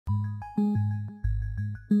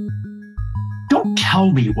Don't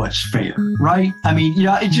tell me what's fair, right? I mean,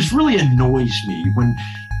 it just really annoys me when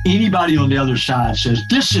anybody on the other side says,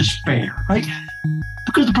 this is fair, right?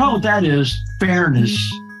 Because the problem with that is fairness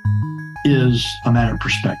is a matter of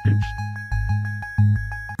perspective.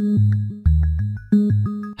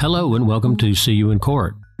 Hello and welcome to See You in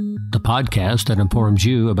Court, the podcast that informs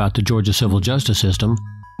you about the Georgia civil justice system,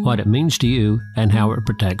 what it means to you, and how it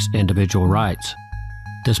protects individual rights.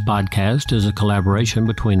 This podcast is a collaboration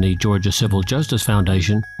between the Georgia Civil Justice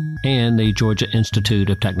Foundation and the Georgia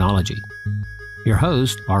Institute of Technology. Your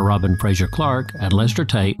hosts are Robin Fraser Clark and Lester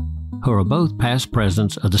Tate, who are both past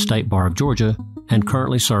presidents of the State Bar of Georgia and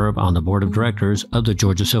currently serve on the board of directors of the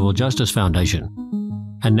Georgia Civil Justice Foundation.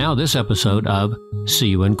 And now this episode of See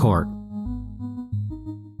You in Court.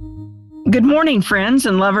 Good morning, friends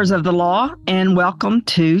and lovers of the law, and welcome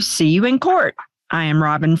to See You in Court. I am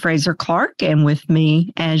Robin Fraser Clark, and with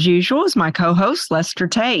me, as usual, is my co-host, Lester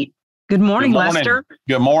Tate. Good morning, Lester.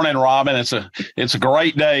 Good morning, Robin. It's a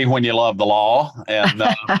great day when you love the law, and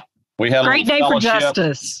we had a great day for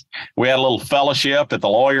justice. We had a little fellowship at the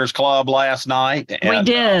Lawyers Club last night. And, we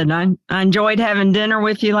did. I enjoyed having dinner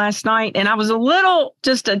with you last night, and I was a little,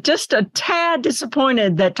 just a tad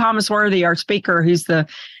disappointed that Thomas Worthy, our speaker, who's the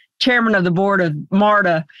chairman of the board of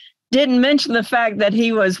MARTA, didn't mention the fact that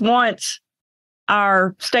he was once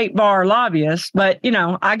our state bar lobbyist, but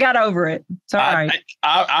I got over it. It's all right.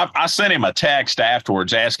 I sent him a text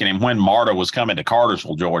afterwards asking him when MARTA was coming to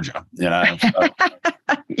Cartersville, Georgia. Yes.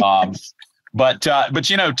 But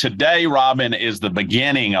today, Robin, is the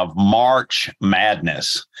beginning of March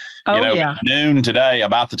Madness. Noon today,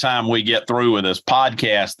 about the time we get through with this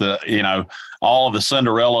podcast, all of the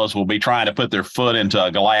Cinderellas will be trying to put their foot into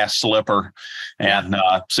a glass slipper and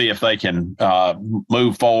see if they can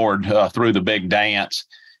move forward through the big dance.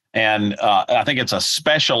 And I think it's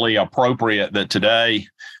especially appropriate that today,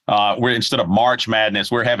 instead of March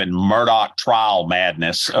Madness, we're having Murdaugh Trial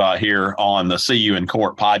Madness here on the See You in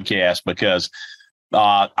Court podcast, because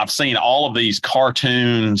I've seen all of these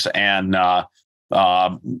cartoons and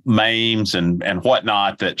memes and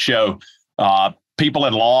whatnot that show people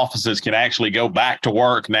in law offices can actually go back to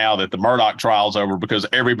work now that the Murdaugh trial's over, because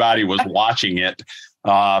everybody was watching it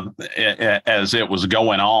as it was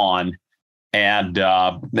going on, and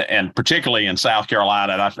particularly in South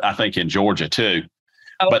Carolina, and I think in Georgia too.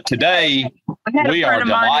 But today we are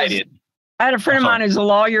delighted. I had a friend of mine who's a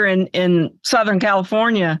lawyer in Southern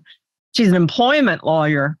California. She's an employment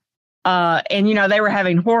lawyer. And they were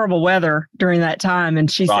having horrible weather during that time.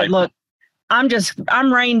 And she said, look,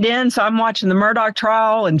 I'm reined in, so I'm watching the Murdaugh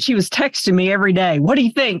trial. And she was texting me every day. What do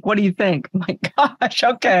you think? What do you think? I'm like, gosh,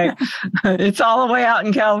 okay. It's all the way out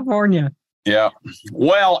in California. Yeah.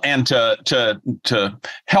 Well, and to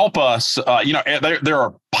help us, there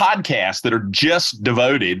are podcasts that are just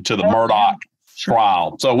devoted to the Murdaugh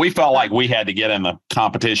trial. So we felt like we had to get in the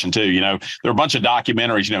competition too. There are a bunch of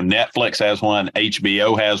documentaries, Netflix has one,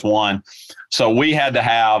 HBO has one. So we had to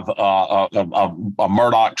have a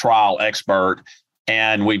Murdaugh trial expert.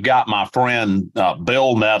 And we've got my friend,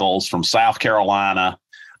 Bill Nettles from South Carolina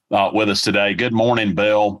with us today. Good morning,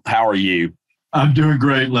 Bill. How are you? I'm doing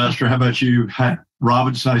great, Lester. How about you? Hi,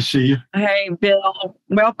 Robin, nice to see you. Hey, Bill.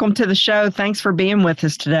 Welcome to the show. Thanks for being with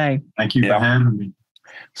us today. Thank you for having me.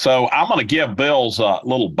 So I'm going to give Bill's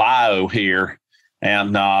little bio here,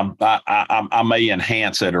 and I may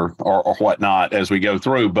enhance it or whatnot as we go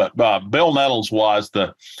through. But Bill Nettles was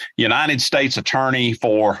the United States Attorney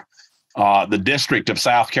for the District of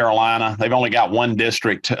South Carolina. They've only got one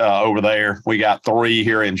district over there. We got three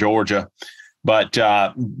here in Georgia. But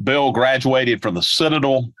Bill graduated from the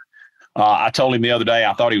Citadel. I told him the other day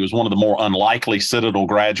I thought he was one of the more unlikely Citadel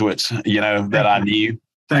graduates, that I knew.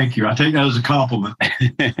 Thank you. I take that as a compliment.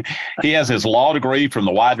 He has his law degree from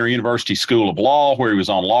the Widener University School of Law, where he was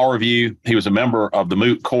on law review. He was a member of the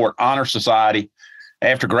Moot Court Honor Society.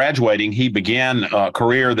 After graduating, he began a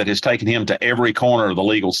career that has taken him to every corner of the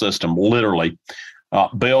legal system, literally.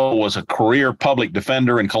 Bill was a career public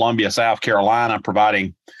defender in Columbia, South Carolina,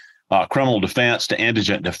 providing criminal defense to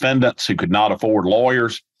indigent defendants who could not afford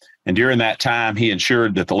lawyers. And during that time, he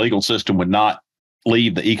ensured that the legal system would not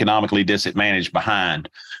leave the economically disadvantaged behind.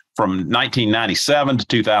 From 1997 to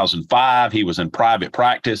 2005, he was in private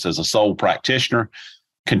practice as a sole practitioner,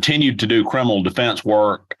 continued to do criminal defense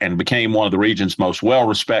work, and became one of the region's most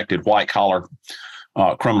well-respected white-collar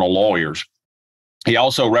criminal lawyers. He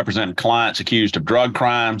also represented clients accused of drug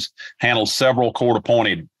crimes, handled several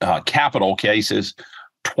court-appointed capital cases,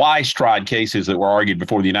 twice tried cases that were argued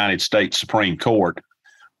before the United States Supreme Court.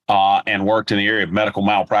 and worked in the area of medical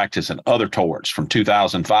malpractice and other torts from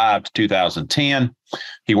 2005 to 2010.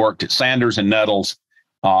 He worked at Sanders and Nettles.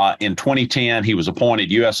 In 2010, he was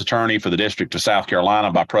appointed U.S. Attorney for the District of South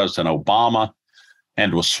Carolina by President Obama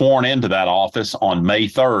and was sworn into that office on May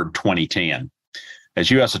 3rd, 2010. As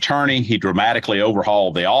U.S. Attorney, he dramatically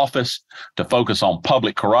overhauled the office to focus on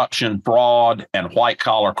public corruption, fraud, and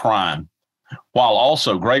white-collar crime, while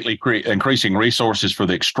also greatly increasing resources for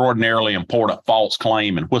the extraordinarily important false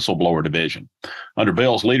claim and whistleblower division. Under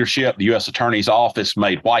Bill's leadership, the U.S. Attorney's Office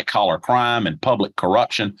made white-collar crime and public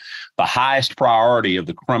corruption the highest priority of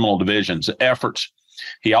the criminal division's efforts.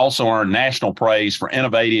 He also earned national praise for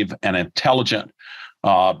innovative and intelligent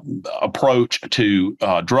approach to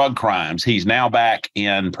drug crimes. He's now back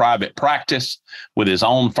in private practice with his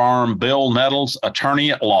own firm, Bill Nettles,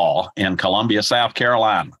 Attorney at Law in Columbia, South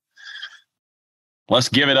Carolina. Let's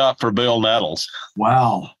give it up for Bill Nettles.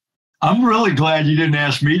 Wow. I'm really glad you didn't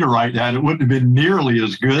ask me to write that. It wouldn't have been nearly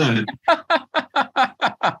as good. I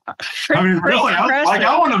mean, really,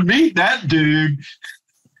 I want to meet that dude.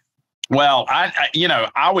 Well,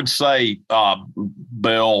 I would say,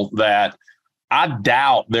 Bill, that I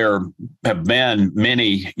doubt there have been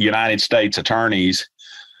many United States attorneys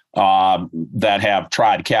that have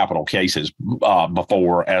tried capital cases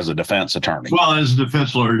before as a defense attorney. Well, as a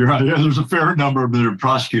defense lawyer, you're right. Yeah, there's a fair number that have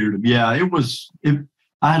prosecuted him. Yeah,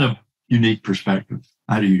 I had a unique perspective.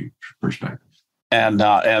 And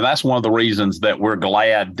that's one of the reasons that we're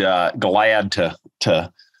glad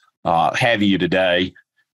to have you today.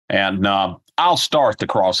 And I'll start the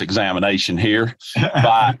cross-examination here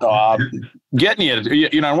by getting you,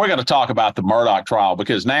 and we're going to talk about the Murdaugh trial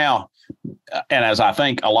because now, and as I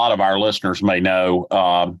think a lot of our listeners may know,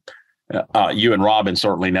 you and Robin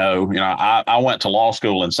certainly know, I went to law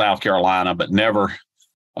school in South Carolina, but never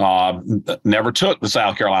took the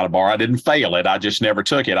South Carolina bar. I didn't fail it. I just never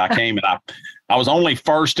took it. I came and I was only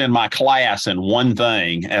first in my class in one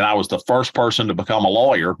thing, and I was the first person to become a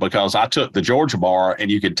lawyer because I took the Georgia bar and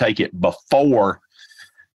you could take it before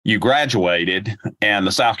you graduated, and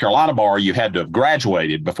the South Carolina bar, you had to have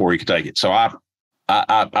graduated before you could take it. So I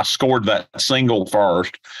scored that single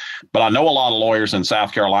first, but I know a lot of lawyers in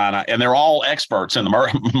South Carolina, and they're all experts in the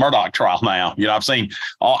Murdaugh trial now. I've seen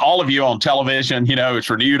all of you on television. It's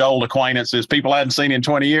renewed old acquaintances. People I hadn't seen in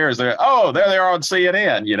 20 years. There they are on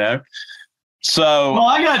CNN. So, well,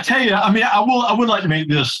 I got to tell you, I would like to make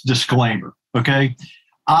this disclaimer. Okay.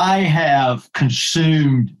 I have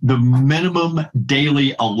consumed the minimum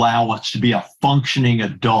daily allowance to be a functioning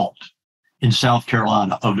adult in South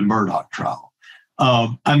Carolina of the Murdaugh trial.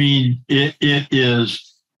 It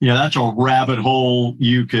is, that's a rabbit hole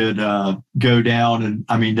you could go down.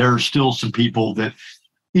 And there are still some people that,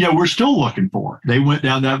 we're still looking for. They went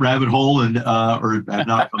down that rabbit hole and, or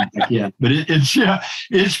not yet, but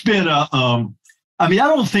it's been I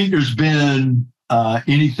don't think there's been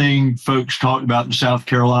anything folks talked about in South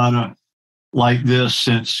Carolina like this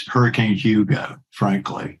since Hurricane Hugo,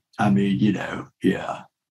 frankly. Yeah.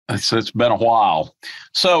 It's been a while.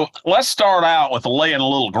 So let's start out with laying a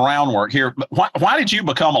little groundwork here. Why did you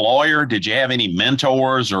become a lawyer? Did you have any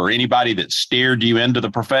mentors or anybody that steered you into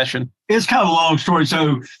the profession? It's kind of a long story.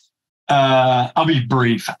 So I'll be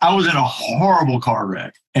brief. I was in a horrible car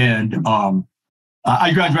wreck, and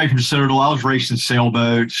I graduated from Citadel. I was racing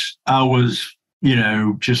sailboats. I was,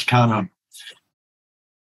 just kind of,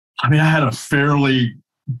 I had a fairly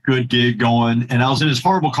good gig going, and I was in this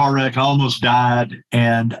horrible car wreck. I almost died,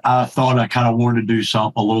 and I thought I kind of wanted to do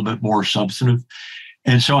something a little bit more substantive.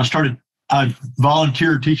 And so I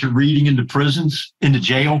volunteered teaching reading into prisons, into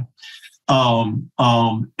jail. And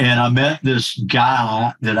I met this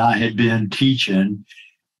guy that I had been teaching,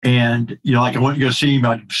 and, I went to go see him.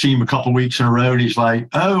 I'd see him a couple of weeks in a row, and he's like,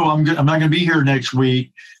 "Oh, I'm not going to be here next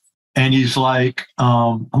week." And he's like,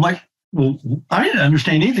 I'm like, "Well, I didn't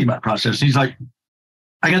understand anything about the process." And he's like,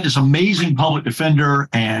 "I got this amazing public defender,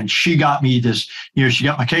 and she got me this, she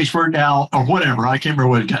got my case worked out," or whatever. I can't remember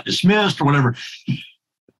what it got dismissed or whatever.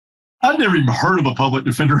 I'd never even heard of a public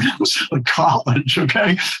defender when I was in college.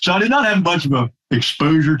 Okay. So I did not have much of a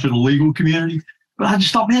exposure to the legal community, but I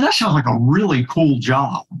just thought, man, that sounds like a really cool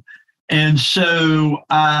job. And so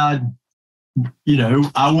I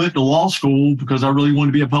went to law school because I really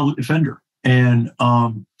wanted to be a public defender. And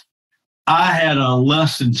I had a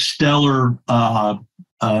less than stellar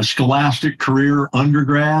scholastic career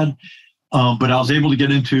undergrad, but I was able to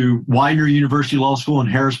get into Widener University Law School in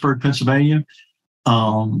Harrisburg, Pennsylvania.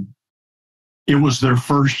 it was their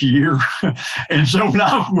first year. And so when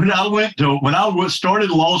I started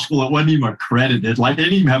law school, it wasn't even accredited. Like they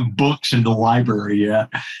didn't even have books in the library yet.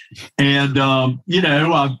 And,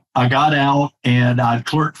 I got out and I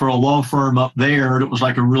clerked for a law firm up there. And it was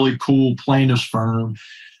like a really cool plaintiff's firm.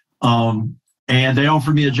 And they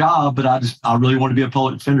offered me a job, but I really wanted to be a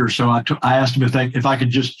public defender. So I asked them if I could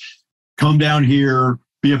just come down here,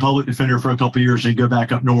 be a public defender for a couple of years and go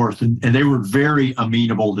back up north. And they were very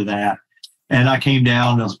amenable to that. And I came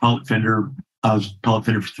down, I was a public defender. I was a public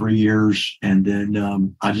defender for 3 years. And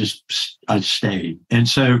then I stayed. And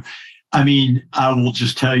so, I will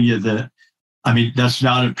just tell you that, that's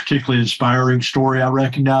not a particularly inspiring story, I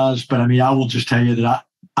recognize, but I will just tell you that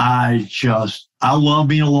I love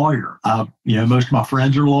being a lawyer. Most of my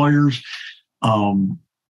friends are lawyers.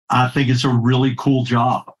 I think it's a really cool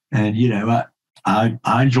job. And, I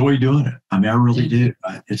enjoy doing it. I really do.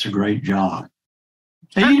 It's a great job.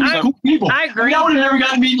 And cool people. I agree. I would have never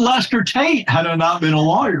gotten to meet Lester Tate had I not been a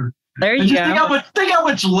lawyer. There you go. Think how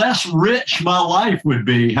much less rich my life would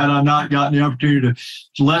be had I not gotten the opportunity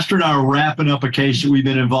to. Lester and I are wrapping up a case that we've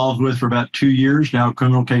been involved with for about 2 years now, a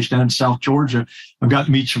criminal case down in South Georgia. I've got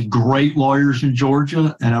to meet some great lawyers in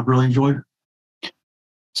Georgia, and I've really enjoyed it.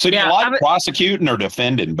 So do you like prosecuting or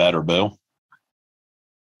defending better, Bill?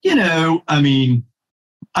 I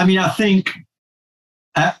think,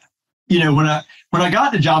 when I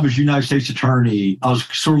got the job as United States Attorney, I was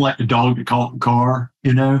sort of like the dog that caught the car,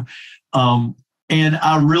 and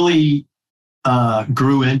I really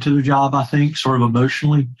grew into the job, I think, sort of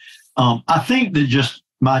emotionally. I think that just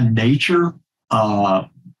my nature,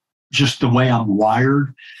 just the way I'm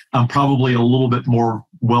wired, I'm probably a little bit more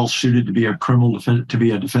well-suited to be a criminal defense, to be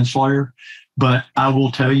a defense lawyer. But I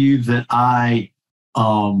will tell you that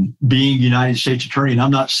being United States Attorney, and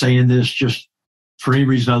I'm not saying this just for any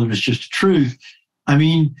reason other than it's just the truth. I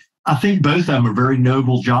think both of them are very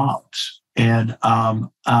noble jobs. And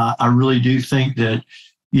I really do think that,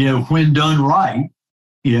 when done right,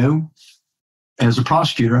 as a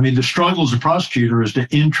prosecutor, the struggle as a prosecutor is the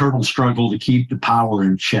internal struggle to keep the power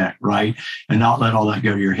in check, right? And not let all that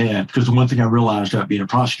go to your head. Because the one thing I realized about being a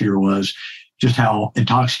prosecutor was just how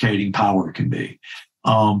intoxicating power can be.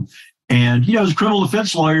 And, as a criminal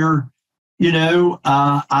defense lawyer,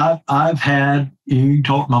 I've had, you can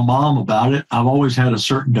talk to my mom about it. I've always had a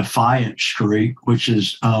certain defiant streak, which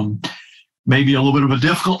is maybe a little bit of a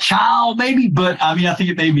difficult child, maybe, but I think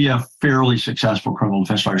it made me a fairly successful criminal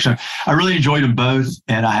defense lawyer. So I really enjoyed them both,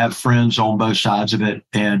 and I have friends on both sides of it.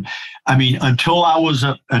 And until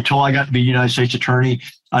I got to be United States Attorney,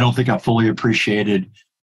 I don't think I fully appreciated,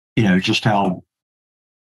 just how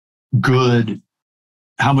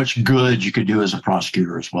much good you could do as a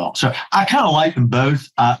prosecutor as well. So I kind of like them both,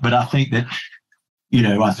 but I think that,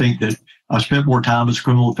 I spent more time as a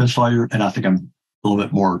criminal defense lawyer, and I think I'm a little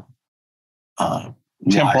bit more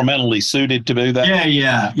temperamentally suited to do that.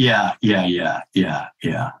 Yeah.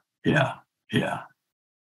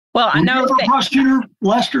 Well, I know. Did you ever prosecutor,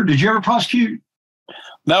 Lester? Did you ever prosecute?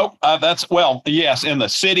 No, yes. In the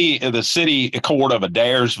city court of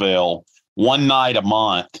Adairsville, one night a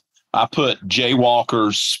month, I put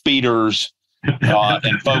jaywalkers, speeders,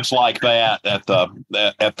 and folks like that at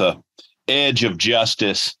the edge of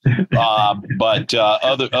justice. But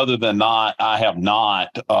other than that, I have not.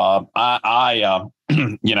 I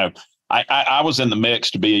was in the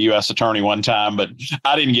mix to be a U.S. attorney one time, but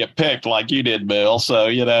I didn't get picked like you did, Bill. So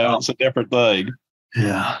it's a different thing.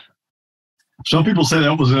 Yeah. Some people say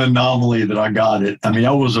that was an anomaly that I got it.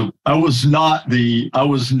 I was not the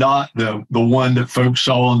one that folks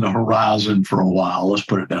saw on the horizon for a while. Let's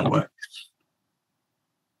put it that way.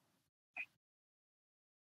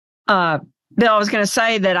 Bill, I was going to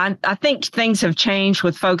say that I think things have changed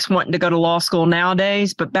with folks wanting to go to law school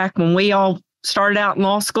nowadays. But back when we all started out in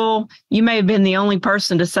law school, you may have been the only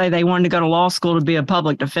person to say they wanted to go to law school to be a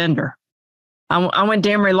public defender. I went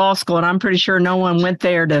to Emory Law School, and I'm pretty sure no one went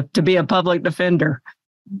there to be a public defender.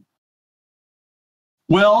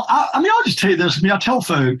 Well, I'll just tell you this. I tell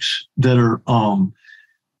folks that are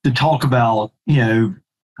that talk about,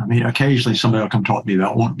 occasionally somebody will come talk to me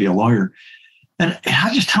about wanting to be a lawyer. And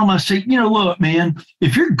I just tell them, I say, look, man,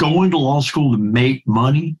 if you're going to law school to make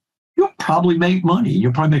money, you'll probably make money.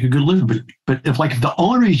 You'll probably make a good living. But if the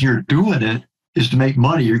only reason you're doing it is to make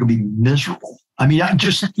money, you're going to be miserable.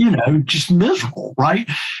 Just miserable, right?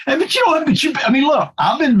 Look,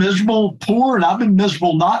 I've been miserable poor, and I've been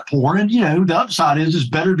miserable not poor. And, the upside is it's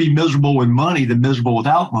better to be miserable with money than miserable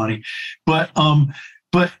without money. But I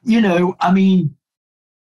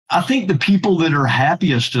think the people that are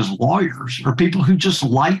happiest as lawyers are people who just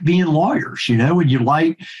like being lawyers, and I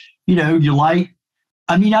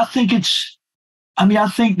think it's, I mean, I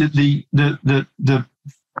think that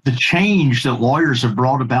the change that lawyers have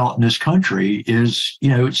brought about in this country is,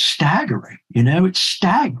 it's staggering. It's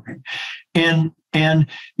staggering. And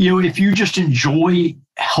if you just enjoy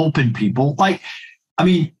helping people,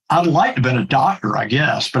 I'd like to have been a doctor, I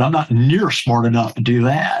guess, but I'm not near smart enough to do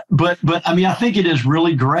that. But I think it is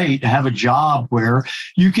really great to have a job where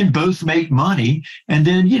you can both make money, and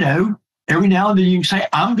then, every now and then you can say,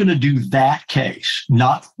 I'm going to do that case,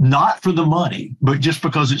 not for the money, but just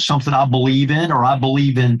because it's something I believe in, or I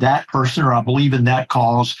believe in that person, or I believe in that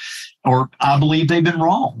cause, or I believe they've been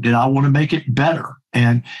wronged and I want to make it better.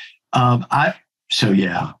 And I think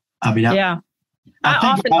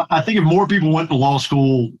if more people went to law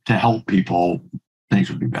school to help people, things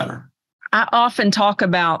would be better. I often talk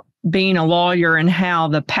about being a lawyer and how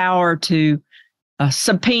the power to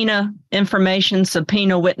subpoena information,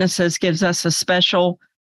 subpoena witnesses gives us a special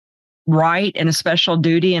right and a special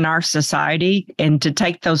duty in our society, and to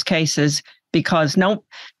take those cases, because no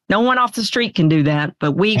one off the street can do that,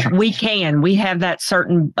 but we can. We have that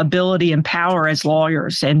certain ability and power as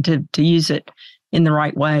lawyers, and to use it in the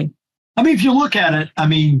right way. I mean, if you look at it,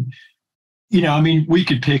 we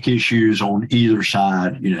could pick issues on either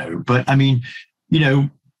side, but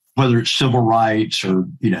whether it's civil rights or,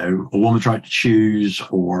 a woman's right to choose,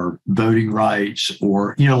 or voting rights,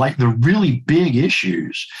 or, the really big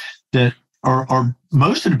issues that are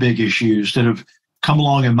most of the big issues that have come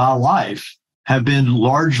along in my life have been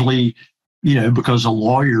largely, because a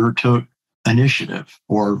lawyer took initiative,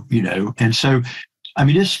 or, and so, I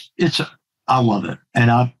love it.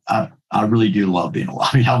 And I really do love being a lawyer.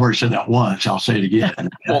 I've already said that once. I'll say it again.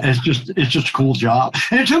 It's just a cool job.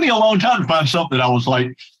 And it took me a long time to find something that I was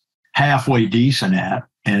halfway decent at.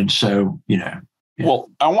 And so, Yeah. Well,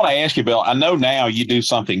 I want to ask you, Bill, I know now you do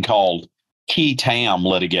something called qui tam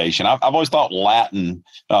litigation. I've always thought Latin,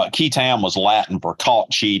 qui tam was Latin for caught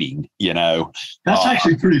cheating, That's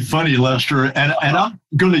actually pretty funny, Lester. And I'm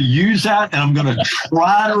going to use that, and I'm going to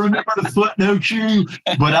try to remember to footnote you,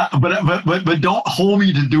 but don't hold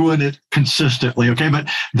me to doing it consistently. Okay. But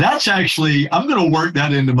that's actually, I'm going to work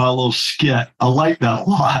that into my little skit. I like that a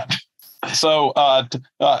lot. So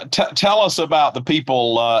tell us about the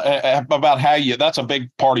people, about how that's a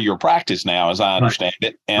big part of your practice now, as I understand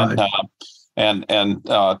it. And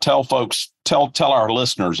tell our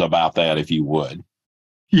listeners about that, if you would.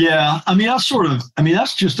 Yeah.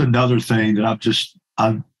 That's just another thing that I've just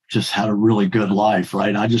had a really good life,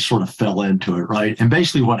 right? I just sort of fell into it, right? And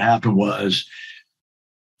basically what happened was,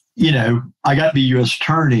 I got to be U.S.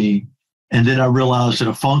 attorney, and then I realized that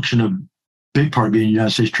a function of big part of being a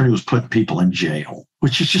United States attorney was putting people in jail,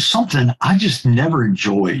 which is just something I just never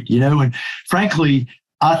enjoyed, and frankly,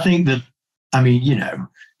 I think that,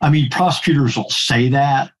 prosecutors will say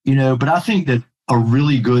that, but I think that a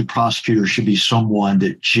really good prosecutor should be someone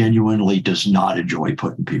that genuinely does not enjoy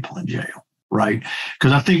putting people in jail, right?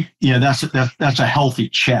 Because I think, that's a healthy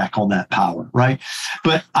check on that power, right?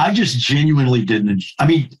 But I just genuinely didn't.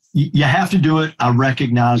 You have to do it. I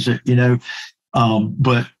recognize it,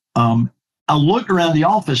 but I looked around the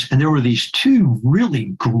office, and there were these two really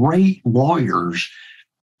great lawyers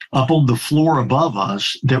up on the floor above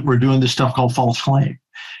us that were doing this stuff called false claim.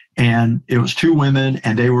 And it was two women,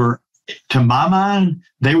 and they were, to my mind,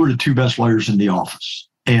 they were the two best lawyers in the office.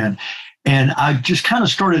 And I just kind of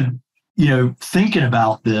started, thinking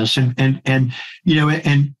about this, and I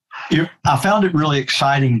found it really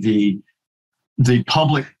exciting, the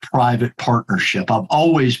public-private partnership. I've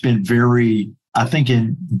always been very, I think,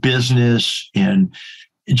 in business, in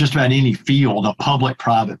just about any field, a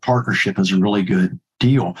public-private partnership is a really good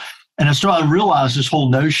deal. And so I realized this whole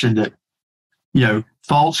notion that,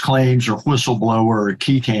 false claims or whistleblower or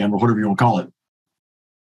qui tam or whatever you want to call it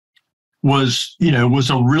was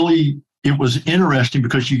interesting,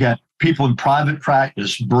 because you got people in private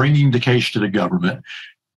practice bringing the case to the government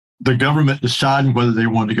deciding whether they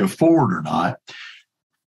wanted to go forward or not.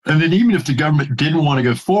 And then even if the government didn't want to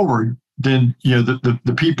go forward, then,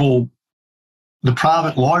 the people, the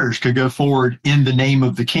private lawyers could go forward in the name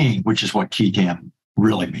of the king, which is what qui tam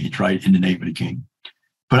really means, right? In the name of the king.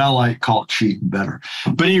 But I call it cheating better.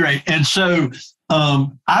 But anyway, and so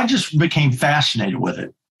I just became fascinated with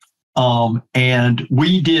it. And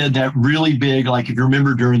we did that really big, if you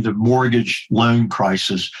remember during the mortgage loan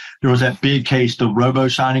crisis, there was that big case, the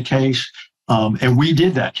robo-signing case. And we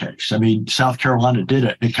did that case. South Carolina did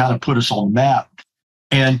it. It kind of put us on the map.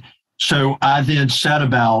 And so I then set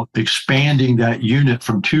about expanding that unit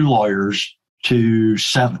from 2 lawyers to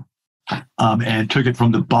 7, and took it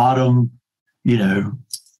from the bottom,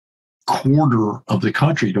 quarter of the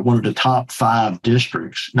country to one of the top 5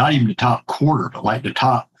 districts, not even the top quarter, but the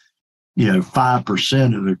top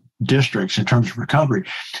 5% of the districts in terms of recovery.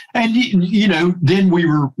 And, then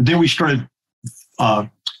we started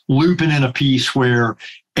looping in a piece where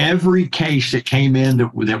every case that came in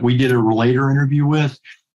that we did a relator interview with,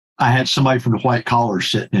 I had somebody from the white collar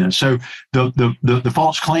sitting in. So the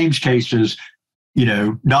false claims cases,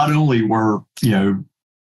 not only were,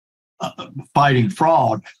 fighting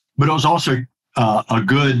fraud, but it was also a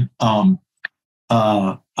good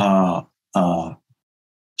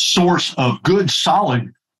source of good,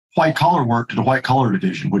 solid white collar work to the white collar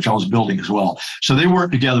division, which I was building as well. So they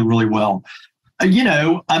worked together really well.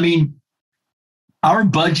 Our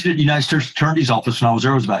budget at the United States Attorney's Office when I was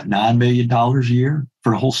there was about $9 million a year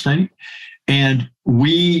for the whole state. And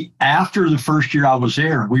after the first year I was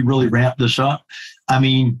there, we really ramped this up.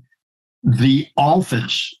 The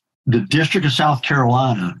office, the District of South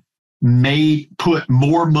Carolina, put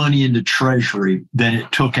more money into Treasury than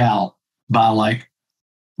it took out by like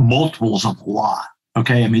multiples of a lot.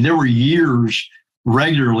 Okay. There were years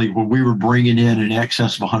regularly when we were bringing in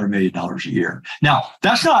excess of $100 million a year. Now,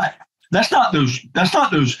 that's not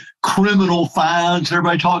those criminal fines that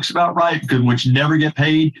everybody talks about, right? Which never get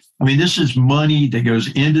paid. This is money that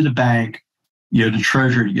goes into the bank, the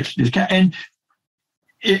Treasury gets discounted.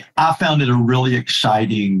 And I found it a really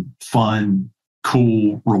exciting, fun,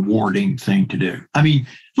 cool, rewarding thing to do.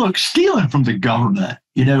 Look, stealing from the government,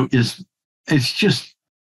 it's just,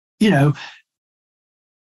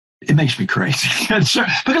 it makes me crazy. Because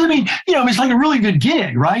it's like a really good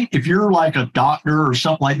gig, right? If you're like a doctor or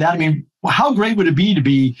something like that, how great would it be to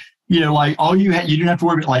be, like you didn't have to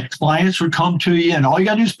worry about, like, clients would come to you and all you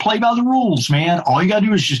got to do is play by the rules, man. All you got to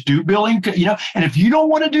do is just do billing, and if you don't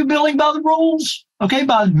want to do billing by the rules, okay,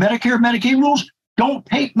 by Medicare, Medicaid rules, don't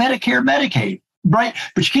take Medicare, Medicaid, right?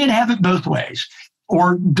 But you can't have it both ways.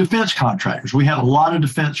 Or defense contractors. We have a lot of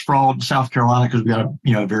defense fraud in South Carolina because we got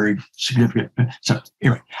a very significant. So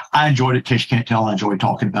anyway, I enjoyed it. In case you can't tell, I enjoy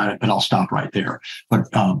talking about it, but I'll stop right there. But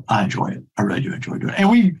I enjoy it. I really do enjoy doing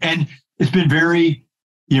it. And it's been very,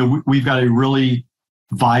 we've got a really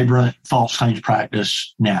vibrant false claims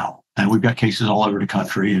practice now, and we've got cases all over the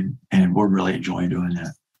country, and we're really enjoying doing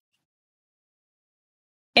that.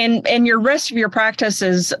 And your rest of your practice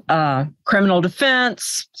is criminal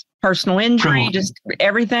defense, personal injury, just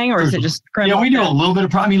everything, or is it just criminal? Yeah, we do a little bit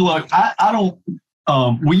of. Look,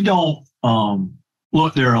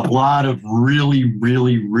 look. There are a lot of really,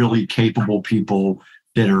 really, really capable people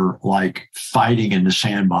that are like fighting in the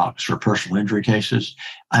sandbox for personal injury cases.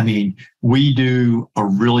 We do a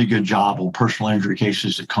really good job on personal injury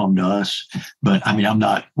cases that come to us, but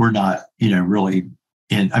we're not, really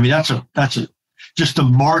in. That's just the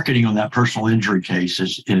marketing on that personal injury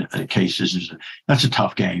cases that's a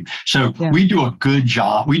tough game. So we do a good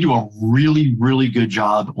job. We do a really, really good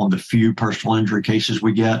job on the few personal injury cases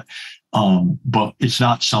we get. But it's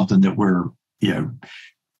not something that we're,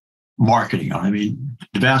 marketing on.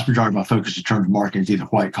 The vast majority of my focus in terms of marketing is either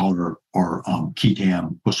white collar or key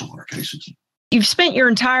tam whistleblower cases. You've spent your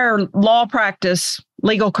entire law practice,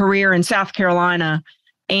 legal career in South Carolina.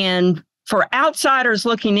 And for outsiders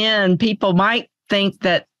looking in, people might think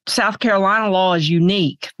that South Carolina law is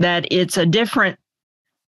unique, that it's a different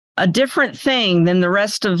thing than the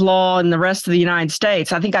rest of law in the rest of the United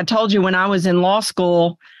States. I think I told you when I was in law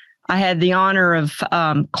school, I had the honor of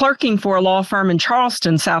clerking for a law firm in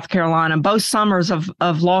Charleston, South Carolina, both summers of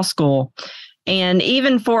law school. And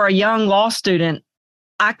even for a young law student,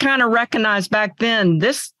 I kind of recognized back then,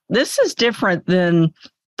 this is different than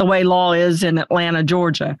the way law is in Atlanta,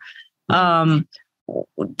 Georgia. Tell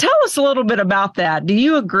us a little bit about that. Do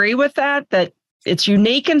you agree with that it's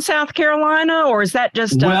unique in South Carolina, or is that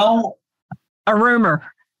just a rumor?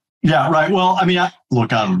 Yeah, right. Well, I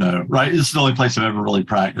don't know, right? This is the only place I've ever really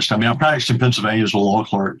practiced. I practiced in Pennsylvania as a law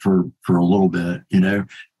clerk for a little bit,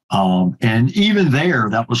 and even there,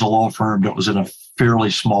 that was a law firm that was in a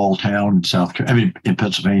fairly small town in in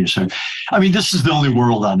Pennsylvania. So, this is the only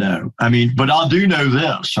world I know. But I do know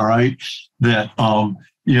this, all right, that,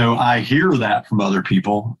 I hear that from other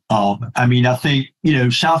people. I think,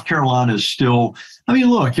 South Carolina is still,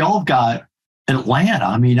 look, y'all have got Atlanta.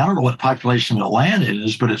 I don't know what the population of Atlanta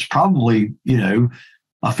is, but it's probably,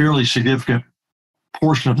 a fairly significant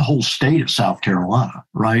portion of the whole state of South Carolina,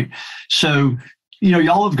 right? So,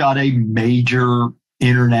 y'all have got a major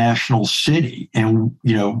international city, and,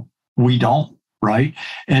 we don't, right?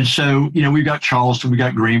 And so, we've got Charleston, we've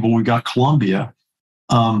got Greenville, we've got Columbia.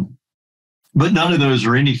 But none of those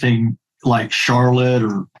are anything like Charlotte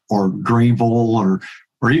or Greenville or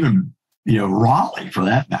even, Raleigh for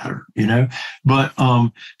that matter, But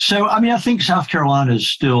so, I think South Carolina is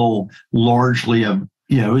still largely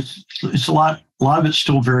it's a lot a lot of it's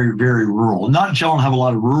still very, very rural. Not that y'all don't have a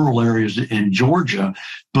lot of rural areas in Georgia,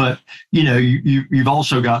 but you've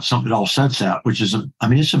also got something that offsets that, which is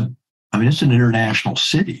it's an international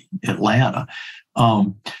city, Atlanta.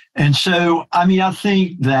 And so, I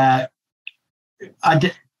think that I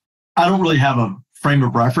don't really have a frame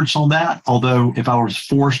of reference on that. Although if I was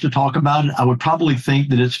forced to talk about it, I would probably think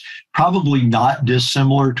that it's probably not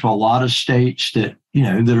dissimilar to a lot of states that,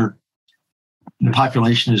 that are, the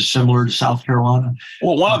population is similar to South Carolina.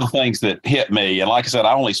 Well, one of the things that hit me, and like I said,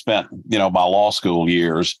 I only spent, my law school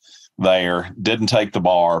years there, didn't take the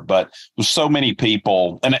bar, but with so many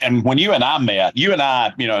people. And when you and I met,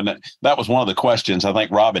 and that was one of the questions I think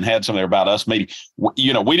Robin had something about us meeting.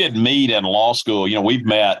 We didn't meet in law school. We've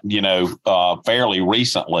met, fairly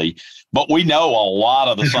recently, but we know a lot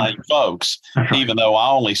of the same folks, even though I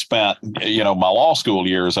only spent, my law school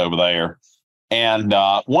years over there. And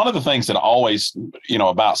one of the things that always,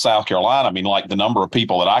 about South Carolina, like the number of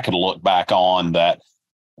people that I could look back on that,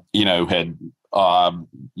 had,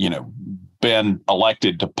 been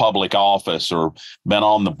elected to public office or been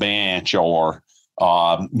on the bench or,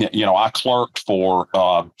 I clerked for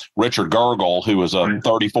Richard Gergel, who was a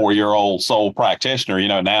 34-year-old sole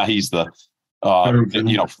practitioner. Now he's the,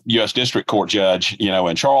 U.S. District Court judge,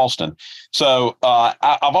 in Charleston. So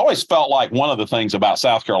I've always felt like one of the things about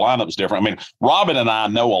South Carolina that was different. Robin and I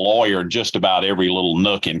know a lawyer in just about every little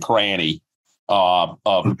nook and cranny of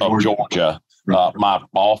Georgia. My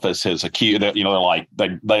office has accused that, they're like,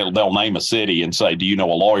 they'll name a city and say, do you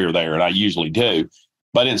know a lawyer there? And I usually do.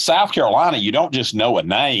 But in South Carolina, you don't just know a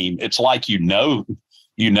name. It's like, you know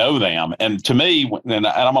them. And to me, and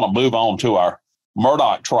I'm going to move on to our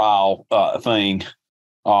Murdaugh trial thing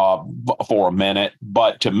for a minute.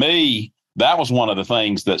 But to me, that was one of the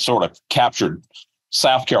things that sort of captured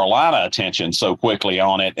South Carolina attention so quickly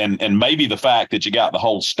on it. And maybe the fact that you got the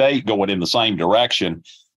whole state going in the same direction,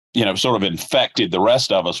 sort of infected the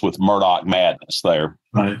rest of us with Murdaugh madness there.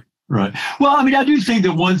 Right. Well, I do think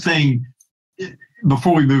that one thing,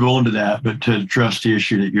 before we move on to that, but to address the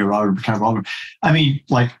issue that you're already kind of over, I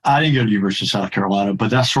didn't go to the University of South Carolina,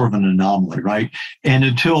 but that's sort of an anomaly, right? And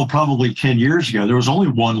until probably 10 years ago, there was only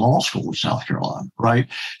one law school in South Carolina, right?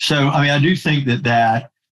 So, I do think that,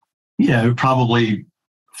 probably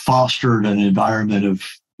fostered an environment of,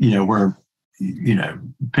 where,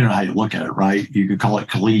 depending on how you look at it, right? You could call it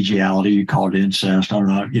collegiality, you call it incest. I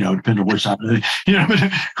don't know, depends on which side of the,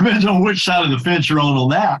 depends on which side of the fence you're on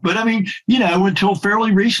that. But until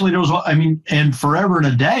fairly recently, there was, and forever and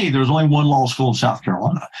a day, there was only one law school in South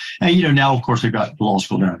Carolina. And, now, of course, they've got the law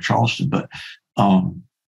school down in Charleston, but,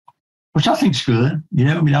 which I think is good.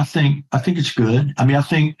 I think it's good.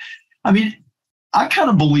 I kind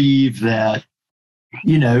of believe that,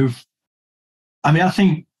 I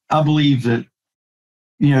believe that,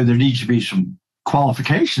 there needs to be some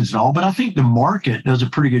qualifications and all, but I think the market does a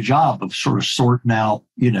pretty good job of sort of sorting out,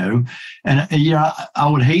 and I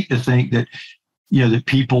would hate to think that, that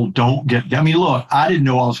people don't get, look, I didn't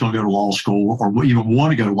know I was going to go to law school or even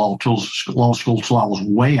want to go to law school till I was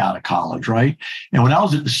way out of college, right? And when I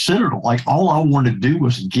was at the Citadel, all I wanted to do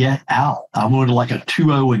was get out. I wanted a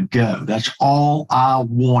 2-0 and go. That's all I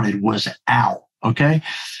wanted was out, okay?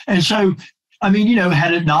 And so,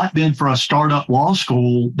 had it not been for a startup law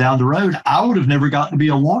school down the road, I would have never gotten to be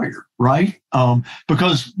a lawyer, right?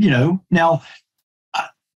 Because, now,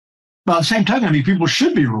 by the same token, people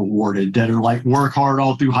should be rewarded that are work hard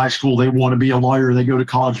all through high school. They want to be a lawyer. They go to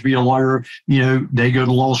college to be a lawyer. They go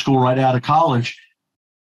to law school right out of college.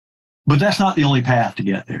 But that's not the only path to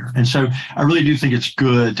get there. And so I really do think it's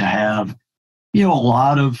good to have, a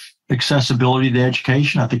lot of accessibility to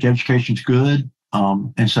education. I think education's good.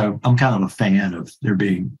 And so I'm kind of a fan of there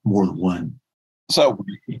being more than one. So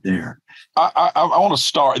there, I want to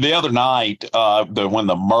start the other night, when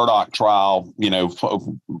the Murdaugh trial,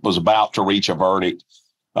 was about to reach a verdict.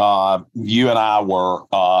 You and I were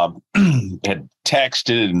had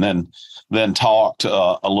texted and then talked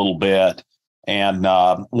a little bit. And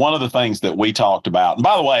one of the things that we talked about, and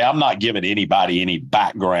by the way, I'm not giving anybody any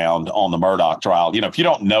background on the Murdaugh trial. If you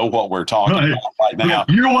don't know what we're talking about right now.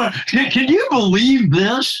 Can you believe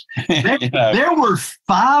this? There were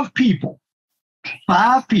five people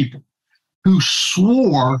who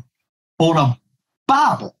swore on a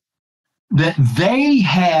Bible that they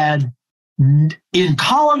had, in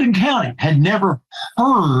Colleton County, had never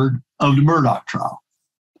heard of the Murdaugh trial.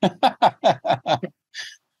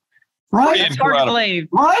 Right. It's hard to believe.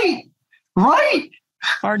 Right.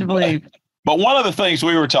 Hard to believe. But one of the things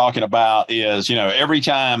we were talking about is, every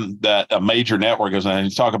time that a major network goes in and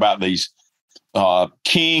you talk about these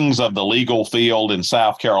kings of the legal field in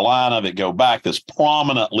South Carolina that go back, this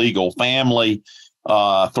prominent legal family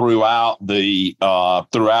throughout the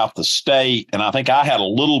state. And I think I had a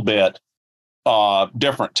little bit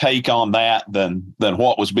different take on that than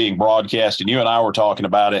what was being broadcast. And you and I were talking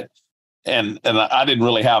about it, and I didn't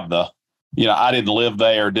really have I didn't live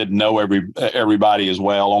there, didn't know everybody as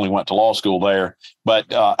well, only went to law school there.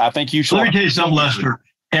 But I think you should. Let me tell you something, Lester.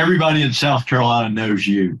 Everybody in South Carolina knows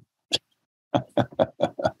you.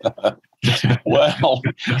 Well,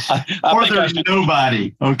 or there's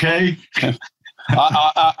nobody. Okay.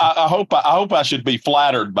 I hope I should be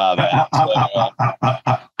flattered by that.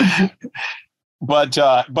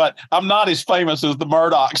 So, but I'm not as famous as the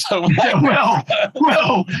Murdochs. So well,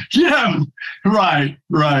 right.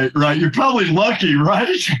 You're probably lucky,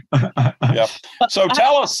 right? Yeah. So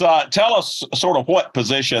tell us sort of what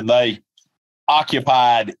position they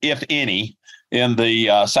occupied, if any, in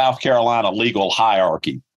the South Carolina legal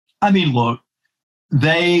hierarchy. I mean, look,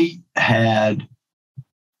 they had,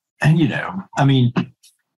 and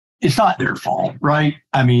it's not their fault, right?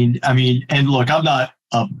 I mean, and look, I'm not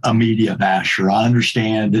a media basher. I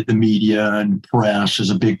understand that the media and press is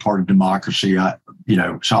a big part of democracy.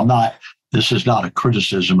 So I'm not. This is not a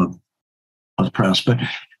criticism of the press, but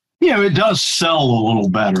it does sell a little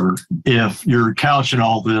better if you're couching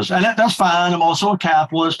all this, and that's fine. I'm also a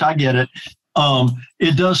capitalist. I get it.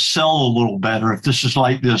 It does sell a little better if this is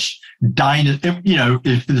like this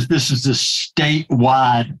if this is this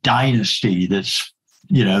statewide dynasty that's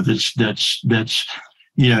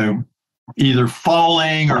either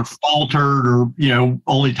falling or faltered or,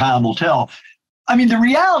 only time will tell. I mean, the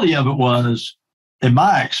reality of it was, in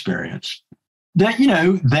my experience, that,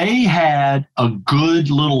 they had a good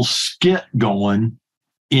little skit going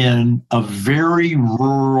in a very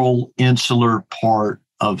rural, insular part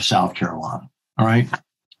of South Carolina. All right.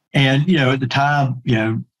 And, at the time,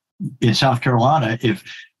 in South Carolina, if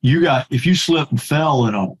you slipped and fell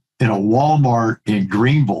in a Walmart in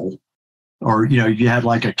Greenville, or, you had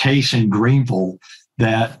like a case in Greenville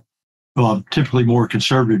that typically more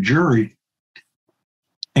conservative jury,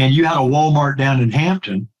 and you had a Walmart down in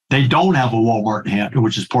Hampton, they don't have a Walmart in Hampton,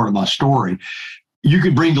 which is part of my story. You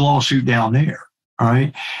could bring the lawsuit down there. All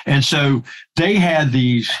right. And so they had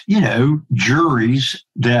these, juries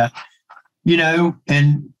that,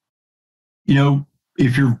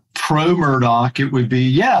 if you're pro Murdoch, it would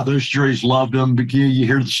be, those juries loved them. But you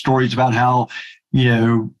hear the stories about how,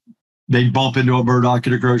 they bump into a Murdoch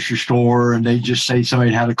at a grocery store and they just say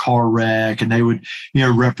somebody had a car wreck and they would,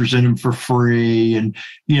 represent them for free. And,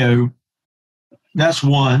 that's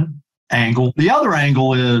one angle. The other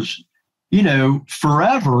angle is,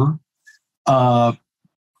 forever,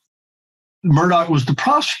 Murdoch was the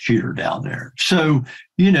prosecutor down there. So,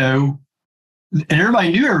 and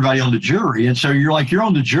everybody knew everybody on the jury. And so you're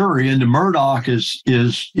on the jury, and the Murdoch is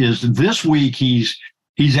this week he's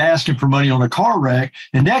asking for money on a car wreck,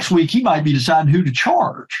 and next week he might be deciding who to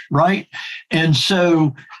charge, right? And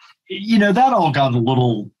so, that all got a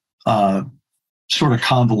little sort of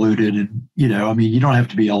convoluted. And, you don't have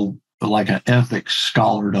to be like an ethics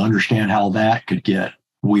scholar to understand how that could get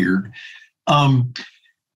weird. And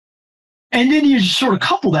then you just sort of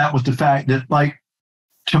couple that with the fact that, like,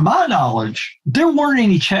 to my knowledge, there weren't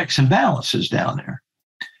any checks and balances down there.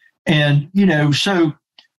 And, so,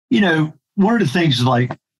 one of the things,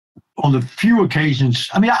 like, on the few occasions,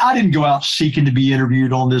 I didn't go out seeking to be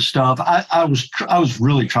interviewed on this stuff. I was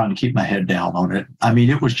really trying to keep my head down on it.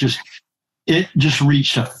 It just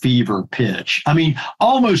reached a fever pitch.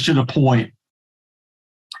 Almost to the point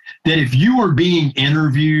that if you were being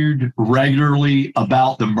interviewed regularly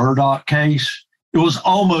about the Murdoch case, it was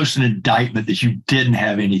almost an indictment that you didn't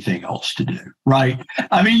have anything else to do, right? You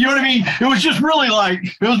know what I mean? It was just really like,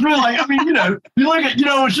 you look at,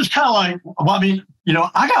 it's just kind of like,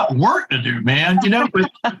 I got work to do, man,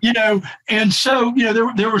 but, and so,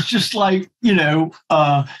 there was just like,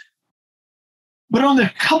 but on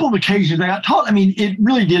the couple of occasions I got taught, it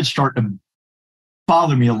really did start to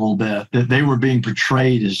bother me a little bit that they were being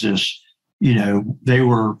portrayed as this, they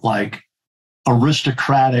were like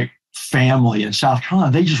aristocratic family in South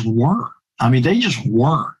Carolina. They just weren't. They just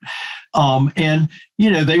weren't. And,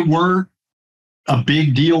 they weren't a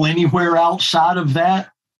big deal anywhere outside of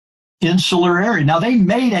that insular area. Now, they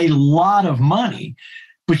made a lot of money,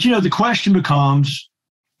 but, the question becomes,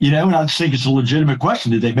 and I think it's a legitimate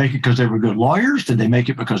question. Did they make it because they were good lawyers? Did they make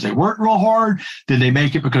it because they worked real hard? Did they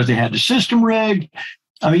make it because they had the system rigged?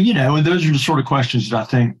 And those are the sort of questions that I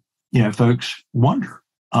think, folks wonder.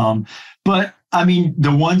 But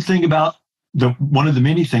the one thing about one of the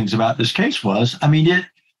many things about this case was, I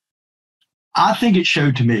think it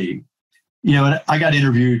showed to me and I got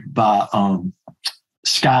interviewed by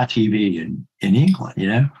Sky TV in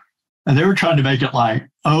England, and they were trying to make it like,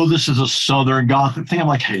 oh, this is a Southern Gothic thing. I'm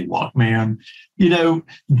like, hey, look, man, this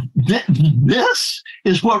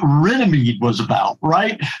is what Runnymede was about,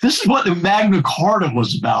 right? This is what the Magna Carta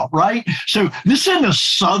was about, right? So this isn't a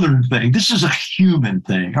Southern thing. This is a human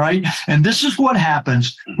thing, right? And this is what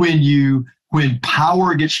happens when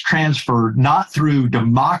power gets transferred, not through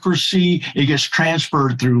democracy, it gets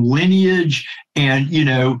transferred through lineage, and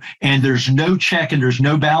there's no check and there's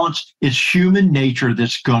no balance. It's human nature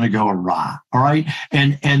that's going to go awry. All right.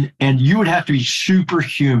 And you would have to be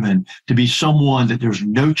superhuman to be someone that there's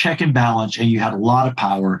no check and balance, and you had a lot of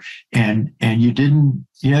power, and you didn't,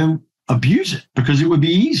 abuse it, because it would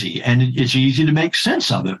be easy, and it's easy to make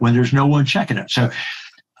sense of it when there's no one checking it. So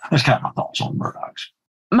that's kind of my thoughts on Murdochs.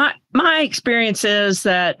 My experience is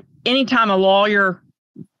that anytime a lawyer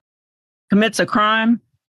commits a crime,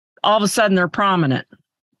 all of a sudden they're prominent.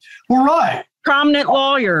 Well, right. Prominent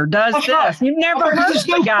lawyer does this. Right. You've never heard of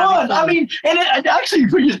the guy fun. before. I mean, and actually,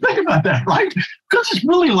 when you think about that, right? Because it's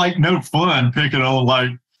really like no fun picking on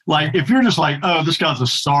like if you're just like, oh, this guy's a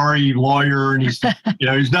sorry lawyer, and he's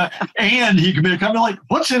he's not, and he can be kind of like,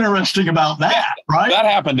 what's interesting about that, right? That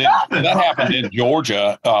happened in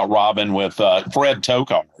Georgia, Robin, with Fred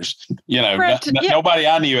Tokars. Nobody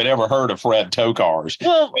I knew had ever heard of Fred Tokars.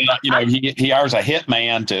 Well, he hires a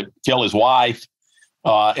hitman to kill his wife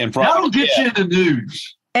in front. That'll get you in the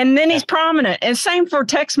news. And then he's prominent. And same for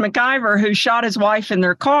Tex McIver, who shot his wife in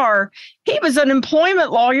their car. He was an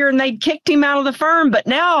employment lawyer, and they kicked him out of the firm. But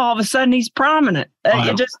now all of a sudden he's prominent. Right.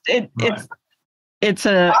 I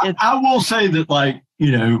will say that,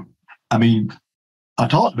 I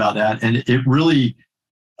talked about that, and it really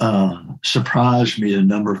surprised me the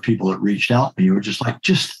number of people that reached out to me who were just like,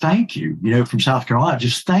 just thank you, from South Carolina,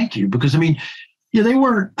 just thank you, because they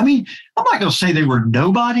were, I'm not going to say they were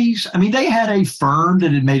nobodies. They had a firm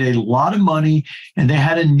that had made a lot of money, and they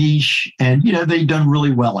had a niche, and, they'd done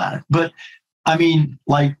really well at it. But I don't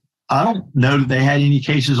know that they had any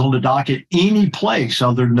cases on the docket any place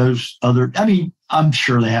other than those other, I'm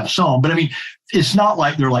sure they have some, but it's not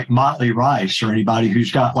like they're like Motley Rice or anybody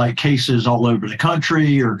who's got like cases all over the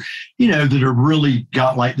country, or, that have really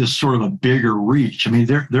got like this sort of a bigger reach.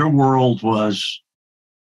 Their world was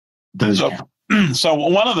those. So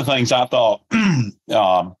one of the things I thought,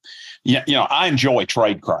 I enjoy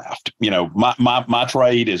tradecraft. My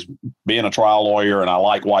trade is being a trial lawyer, and I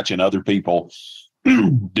like watching other people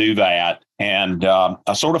do that. And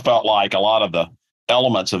I sort of felt like a lot of the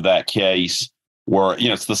elements of that case were,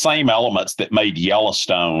 it's the same elements that made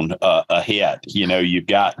Yellowstone a hit. You've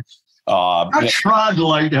got. I tried to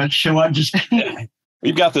like that show. I just can't.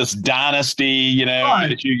 You've got this dynasty, right,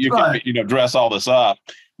 that you can dress all this up.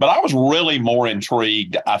 But I was really more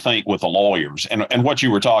intrigued, I think, with the lawyers and what you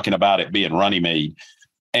were talking about, it being Runnymede.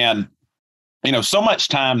 And, so much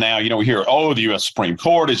time now, we hear, oh, the U.S. Supreme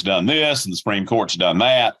Court has done this and the Supreme Court's done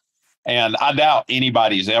that. And I doubt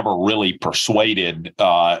anybody's ever really persuaded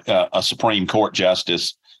a Supreme Court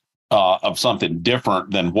justice of something different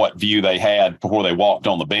than what view they had before they walked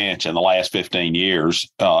on the bench in the last 15 years,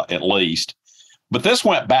 at least. But this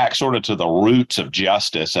went back sort of to the roots of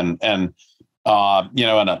justice, and in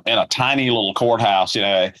a tiny little courthouse,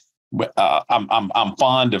 I'm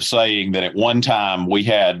fond of saying that at one time we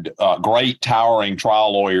had great towering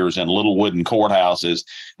trial lawyers in little wooden courthouses,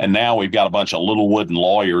 and now we've got a bunch of little wooden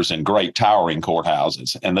lawyers in great towering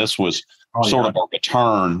courthouses. And this was sort of a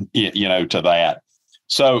return, to that.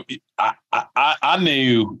 So I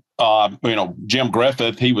knew, Jim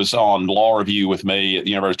Griffith. He was on law review with me at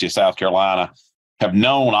the University of South Carolina. Have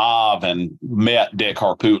known of and met Dick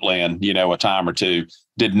Harpootlian, a time or two.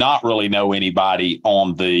 Did not really know anybody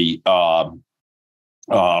on the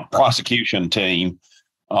prosecution team,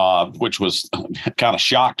 which was kind of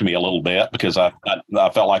shocked me a little bit, because I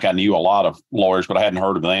felt like I knew a lot of lawyers, but I hadn't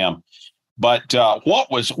heard of them. But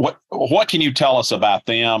what can you tell us about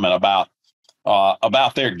them and about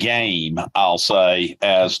their game, I'll say,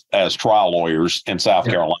 as trial lawyers in South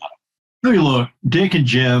Carolina? Hey, look, Dick and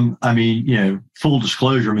Jim, full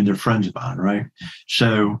disclosure, they're friends of mine, right?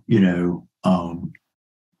 So,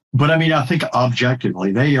 but I think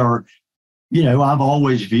objectively they are, I've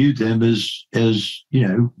always viewed them as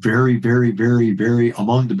very, very, very, very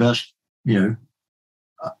among the best, an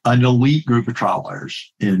elite group of trial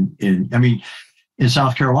lawyers in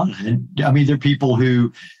South Carolina. And they're people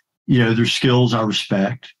who, their skills I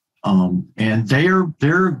respect, and they're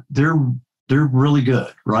really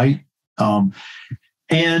good, right? And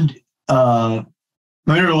I don't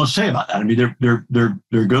know what to say about that. They're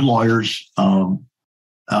good lawyers. And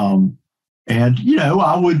I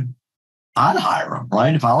would, I'd hire him,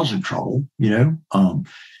 right? If I was in trouble, if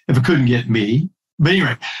it couldn't get me. But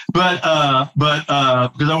anyway, but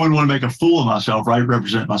because I wouldn't want to make a fool of myself, right?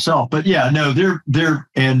 Represent myself. But yeah, no, they're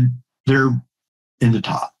in the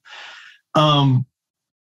top. And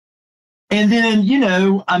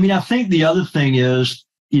then, I think the other thing is,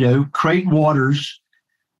 Creighton Waters,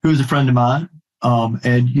 who is a friend of mine.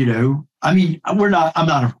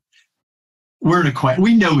 We're an acquaintance.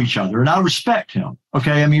 We know each other and I respect him.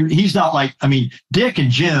 Okay. He's not like, Dick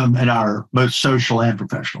and Jim and our both social and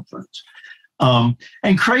professional friends.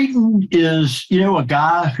 And Creighton is, a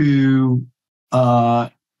guy who,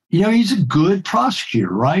 he's a good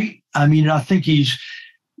prosecutor, right? I think he's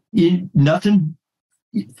nothing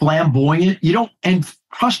flamboyant. And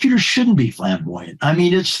prosecutors shouldn't be flamboyant.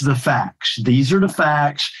 It's the facts. These are the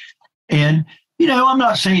facts. And, I'm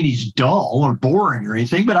not saying he's dull or boring or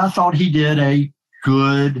anything, but I thought he did a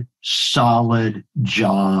good, solid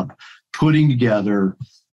job putting together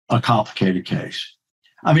a complicated case.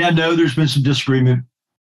 I know there's been some disagreement,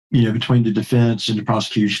 between the defense and the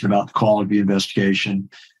prosecution about the quality of the investigation.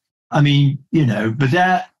 But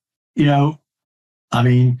that,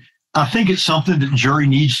 I think it's something that the jury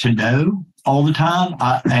needs to know all the time.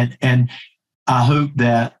 And I hope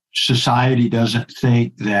that society doesn't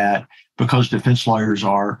think that because defense lawyers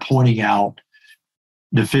are pointing out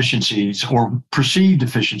deficiencies or perceived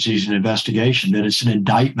deficiencies in investigation, that it's an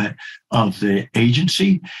indictment of the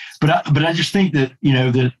agency. But I just think that,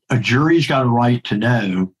 that a jury's got a right to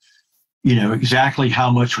know, exactly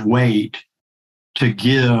how much weight to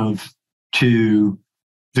give to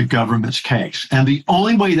the government's case. And the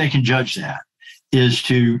only way they can judge that is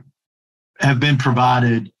to have been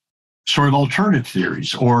provided sort of alternative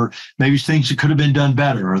theories, or maybe things that could have been done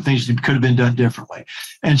better, or things that could have been done differently.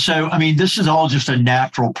 And so, this is all just a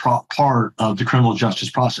natural part of the criminal justice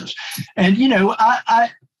process. And,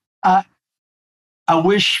 I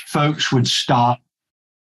wish folks would stop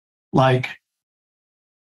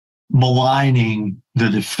maligning the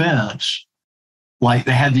defense, like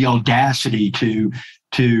they had the audacity to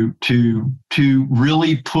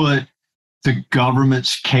really put the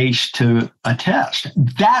government's case to a test.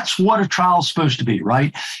 That's what a trial is supposed to be,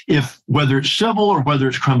 right? If whether it's civil or whether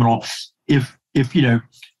it's criminal, if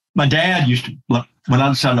my dad used to, when I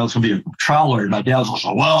decided I was going to be a trial lawyer, my dad was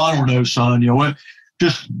like, well, I don't know, son, what,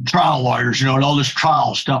 just trial lawyers, and all this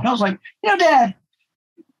trial stuff. And I was like, Dad,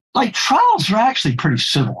 trials are actually pretty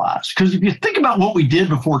civilized, because if you think about what we did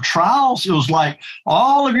before trials, it was like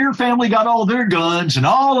all of your family got all their guns and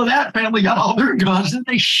all of that family got all their guns and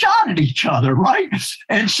they shot at each other, right?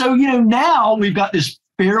 And so, now we've got this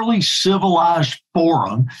fairly civilized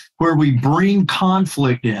forum where we bring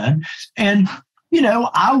conflict in. And,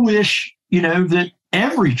 I wish, that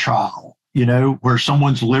every trial, where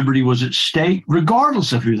someone's liberty was at stake,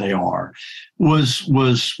 regardless of who they are, was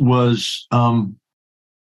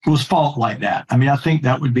fought like that. I think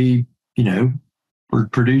that would be,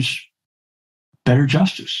 would produce better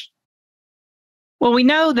justice. Well, we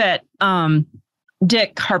know that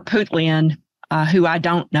Dick Harpootlian, who I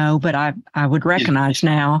don't know, but I would recognize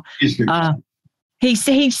now, he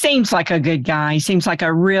seems like a good guy. He seems like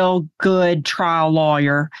a real good trial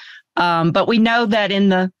lawyer. But we know that in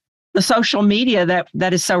the social media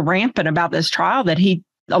that is so rampant about this trial, that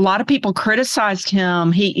a lot of people criticized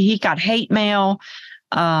him. He got hate mail.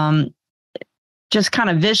 Just kind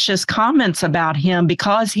of vicious comments about him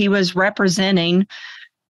because he was representing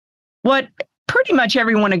what pretty much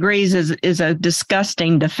everyone agrees is a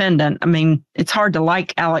disgusting defendant. It's hard to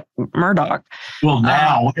like Alec Murdaugh. Well,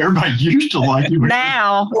 now everybody used to like him.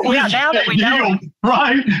 Now that we know him.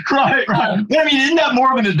 Right. Isn't that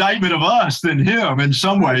more of an indictment of us than him in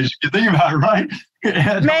some ways? You think about it, right?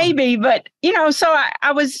 Maybe, but so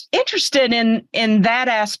I was interested in that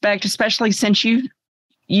aspect, especially since you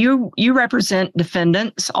represent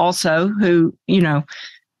defendants also who,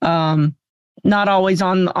 not always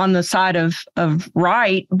on the side of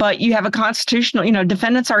right, but you have a constitutional,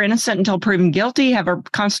 defendants are innocent until proven guilty, have a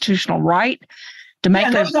constitutional right to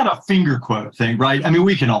make that's not a finger quote thing, right?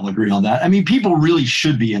 We can all agree on that. People really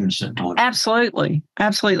should be innocent. Absolutely.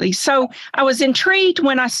 So I was intrigued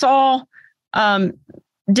when I saw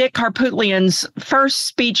Dick Harpootlian's first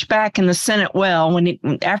speech back in the Senate. Well,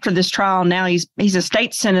 after this trial, now he's a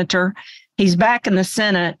state senator. He's back in the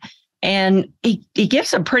Senate, and he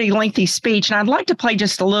gives a pretty lengthy speech. And I'd like to play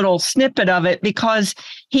just a little snippet of it because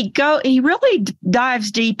he really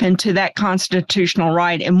dives deep into that constitutional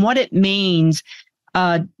right and what it means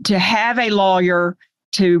to have a lawyer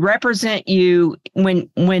to represent you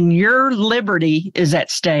when your liberty is at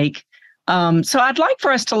stake. So I'd like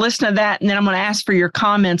for us to listen to that, and then I'm going to ask for your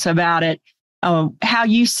comments about it. how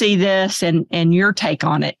you see this and your take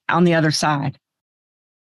on it on the other side.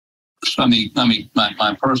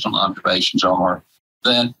 My personal observations are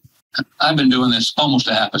that I've been doing this almost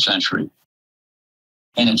a half a century.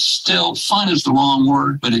 And it's still, fun is the wrong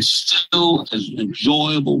word, but it's still as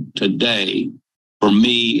enjoyable today for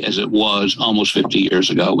me as it was almost 50 years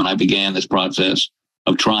ago when I began this process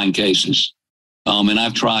of trying cases. And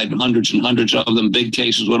I've tried hundreds and hundreds of them, big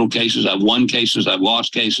cases, little cases. I've won cases, I've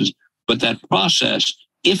lost cases. But that process,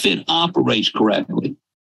 if it operates correctly,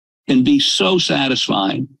 can be so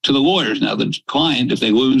satisfying to the lawyers. Now, the client, if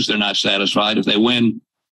they lose, they're not satisfied. If they win,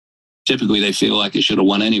 typically they feel like they should have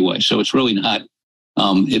won anyway. So it's really not,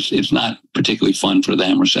 it's not particularly fun for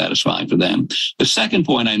them or satisfying for them. The second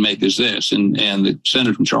point I'd make is this, and the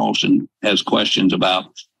senator from Charleston has questions about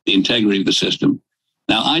the integrity of the system.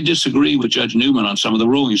 Now, I disagree with Judge Newman on some of the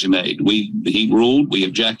rulings he made. He ruled, we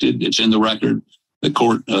objected, it's in the record.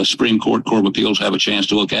 The Supreme Court, Court of Appeals have a chance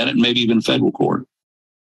to look at it, and maybe even federal court.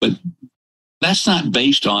 But that's not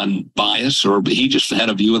based on bias, or he just had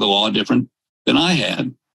a view of the law different than I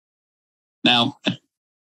had. Now,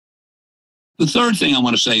 the third thing I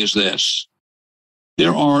want to say is this.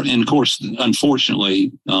 There are, and of course,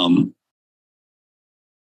 unfortunately,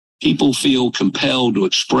 people feel compelled to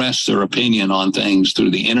express their opinion on things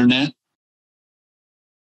through the internet.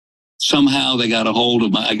 Somehow they got a hold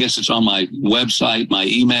of I guess it's on my website, my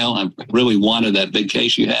email. I really wanted that big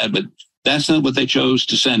case you had, but that's not what they chose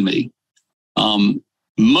to send me.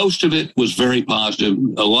 Most of it was very positive.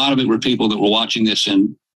 A lot of it were people that were watching this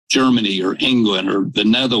in Germany or England or the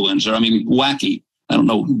Netherlands, or wacky. I don't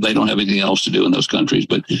know. They don't have anything else to do in those countries,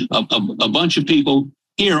 but a bunch of people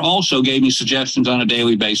here also gave me suggestions on a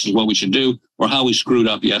daily basis what we should do or how we screwed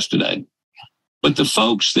up yesterday. But the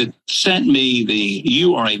folks that sent me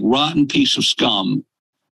you are a rotten piece of scum,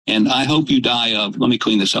 and I hope you die of, let me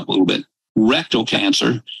clean this up a little bit, rectal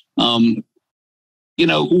cancer. They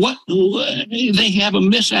have a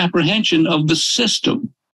misapprehension of the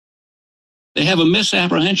system. They have a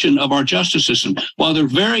misapprehension of our justice system. While they're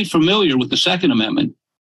very familiar with the Second Amendment,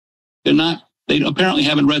 they apparently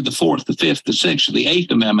haven't read the Fourth, the Fifth, the Sixth, or the Eighth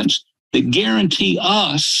Amendments that guarantee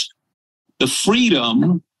us the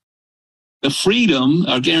freedom,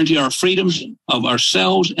 or guarantee our freedoms of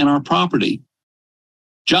ourselves and our property.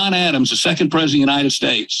 John Adams, the second president of the United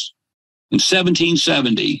States, in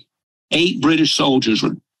 1770, 8 British soldiers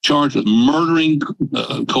were charged with murdering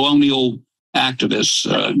colonial activists,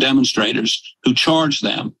 demonstrators, who charged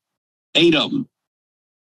them. 8 of them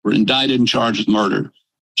were indicted and charged with murder.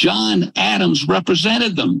 John Adams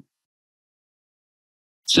represented them.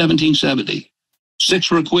 1770.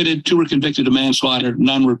 6 were acquitted, 2 were convicted of manslaughter,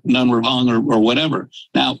 none were hung or whatever.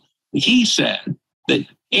 Now, he said that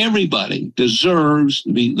everybody deserves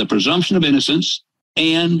the presumption of innocence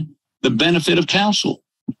and the benefit of counsel.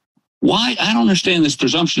 Why? I don't understand this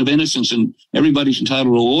presumption of innocence and everybody's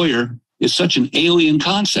entitled to a lawyer is such an alien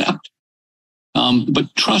concept.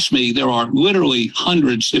 But trust me, there are literally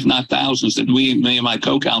hundreds, if not thousands, that me and my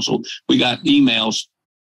co-counsel, we got emails.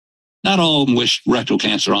 Not all of them wished rectal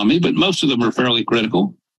cancer on me, but most of them are fairly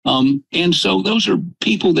critical. And so those are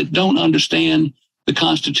people that don't understand the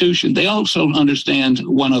Constitution. They also understand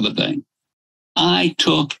one other thing. I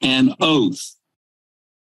took an oath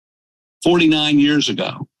 49 years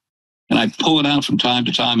ago, and I pull it out from time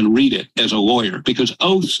to time and read it as a lawyer because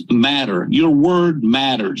oaths matter. Your word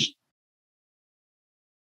matters.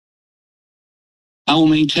 I will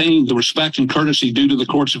maintain the respect and courtesy due to the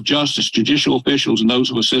courts of justice, judicial officials, and those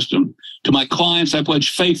who assist them. To my clients, I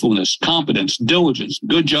pledge faithfulness, competence, diligence,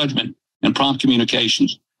 good judgment, and prompt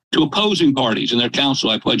communications. To opposing parties and their counsel,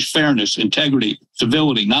 I pledge fairness, integrity,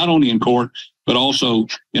 civility, not only in court, but also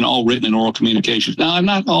in all written and oral communications. Now, I've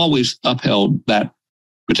not always upheld that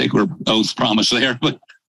particular oath promise there, but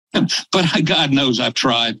God knows I've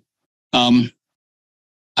tried.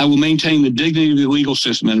 I will maintain the dignity of the legal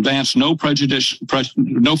system and advance no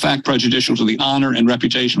fact prejudicial to the honor and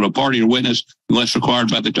reputation of a party or witness unless required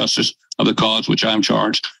by the justice of the cause which I am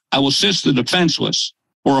charged. I will assist the defenseless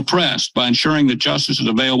or oppressed by ensuring that justice is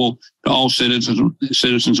available to all citizens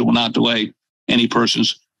and will not delay any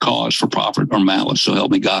person's cause for profit or malice. So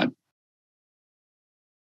help me God.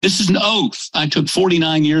 This is an oath I took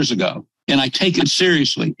 49 years ago, and I take it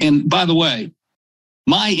seriously. And by the way,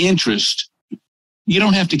 my interest, you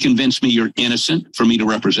don't have to convince me you're innocent for me to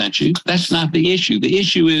represent you. That's not the issue. The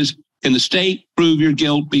issue is, can the state prove your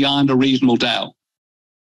guilt beyond a reasonable doubt?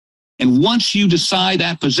 And once you decide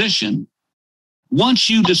that position,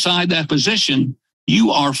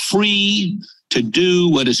 you are free to do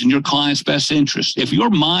what is in your client's best interest. If your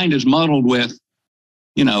mind is muddled with,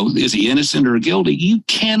 is he innocent or guilty? You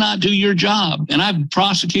cannot do your job. And I've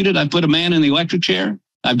prosecuted, I've put a man in the electric chair.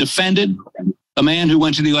 I've defended a man who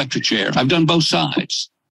went to the electric chair. I've done both sides.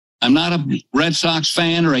 I'm not a Red Sox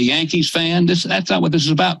fan or a Yankees fan. That's not what this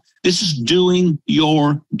is about. This is doing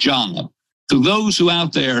your job. To those who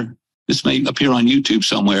out there, this may appear on YouTube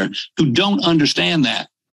somewhere, who don't understand that,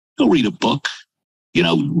 go read a book.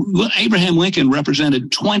 Abraham Lincoln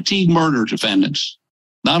represented 20 murder defendants.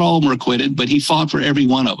 Not all of them were acquitted, but he fought for every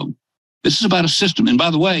one of them. This is about a system. And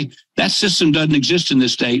by the way, that system doesn't exist in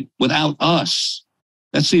this state without us.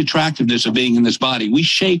 That's the attractiveness of being in this body. We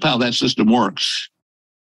shape how that system works.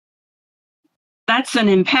 That's an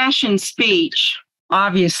impassioned speech,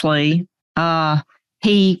 obviously.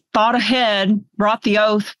 He thought ahead, brought the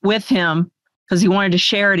oath with him because he wanted to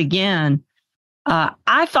share it again.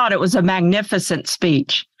 I thought it was a magnificent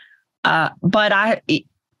speech. But I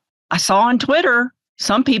saw on Twitter,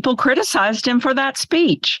 some people criticized him for that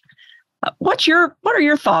speech. What are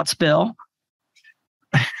your thoughts, Bill?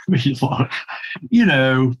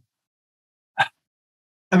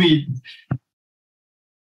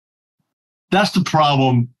 That's the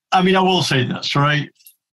problem. I will say this, right?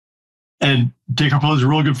 And Dick Harpoon is a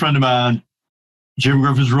real good friend of mine. Jim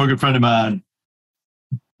Griffin's a real good friend of mine.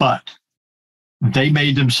 But they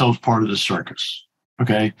made themselves part of the circus,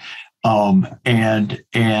 okay? And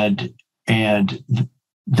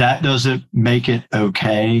that doesn't make it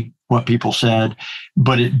okay, what people said,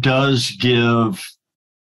 but it does give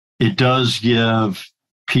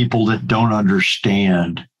people that don't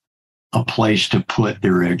understand a place to put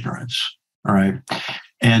their ignorance. All right.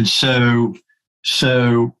 And so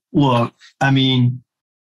look, I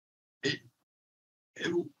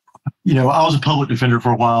was a public defender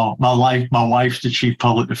for a while. My wife's the chief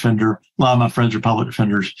public defender. A lot of my friends are public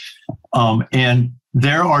defenders. And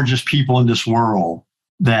there are just people in this world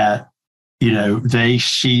that, they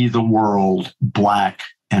see the world black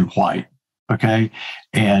and white. Okay.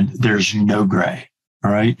 And there's no gray.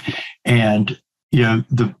 All right. And,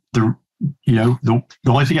 the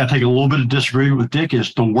only thing I take a little bit of disagreement with Dick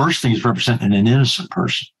is the worst thing is representing an innocent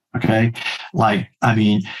person. Okay.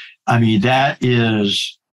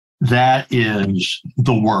 That is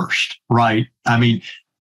the worst, right?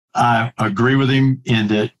 I agree with him in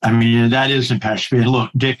that. That is impassioned.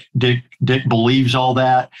 Look, Dick believes all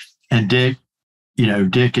that, and Dick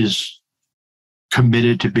is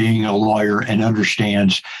committed to being a lawyer and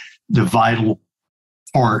understands the vital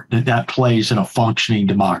part that plays in a functioning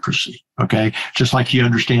democracy. Okay, just like he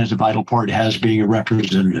understands the vital part it has being a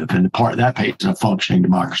representative, and the part that plays in a functioning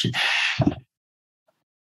democracy.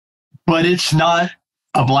 But it's not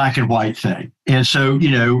a black and white thing. And so,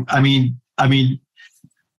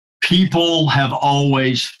 people have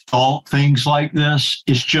always thought things like this.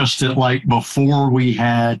 It's just that, like, before we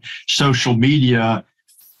had social media,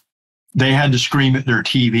 they had to scream at their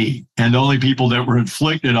TV, and the only people that were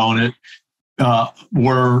inflicted on it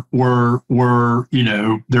were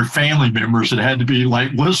their family members that had to be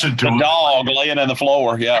like listened to. The dog laying on the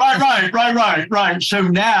floor. Yeah. Right. So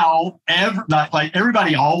now,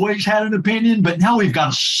 everybody always had an opinion, but now we've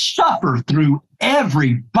got to suffer through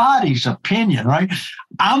everybody's opinion. Right.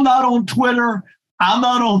 I'm not on Twitter. I'm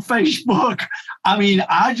not on Facebook.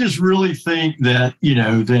 I just really think that we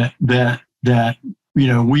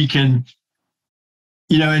can,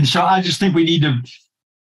 and so I just think we need to.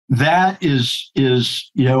 That is,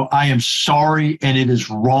 I am sorry, and it is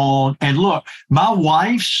wrong. And look, my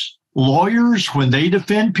wife's lawyers, when they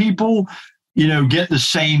defend people, get the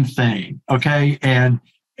same thing. Okay. And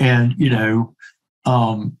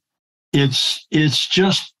it's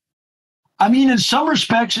just, in some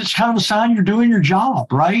respects, it's kind of a sign you're doing your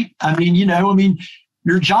job, right?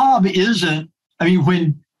 Your job isn't,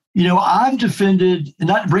 when, I've defended, and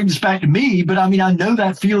not to bring this back to me, but I know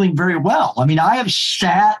that feeling very well. I have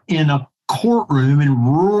sat in a courtroom in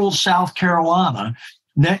rural South Carolina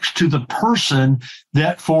next to the person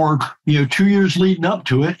that for, 2 years leading up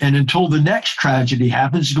to it, and until the next tragedy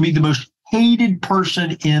happens, is going to be the most hated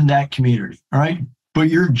person in that community. All right. But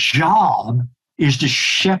your job is to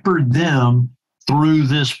shepherd them through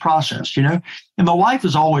this process, And my wife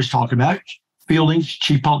is always talking about Fielding's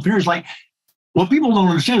chief public defender. Like, what people don't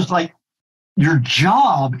understand is, like, your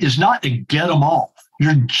job is not to get them off.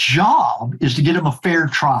 Your job is to get them a fair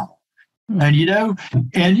trial. And,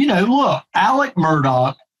 look, Alec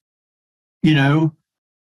Murdaugh,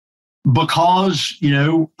 because,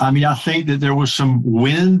 I think that there was some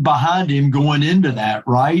wind behind him going into that,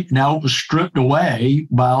 right? Now it was stripped away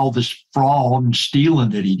by all this fraud and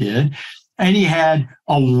stealing that he did. and he had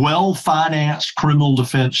a well-financed criminal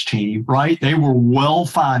defense team, right? They were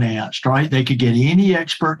well-financed, right? They could get any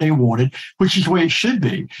expert they wanted, which is the way it should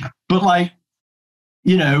be. But like,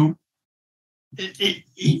 you know,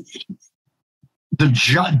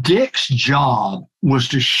 Dick's job was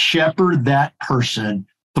to shepherd that person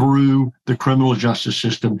through the criminal justice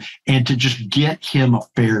system and to just get him a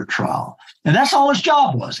fair trial. And that's all his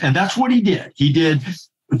job was. And that's what he did. He did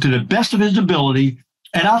to the best of his ability.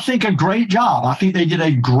 And I think a great job. I think they did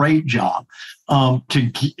a great job to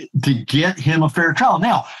get him a fair trial.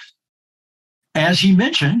 Now, as he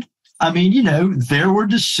mentioned, I mean, you know, there were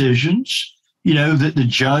decisions, you know, that the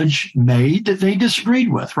judge made that they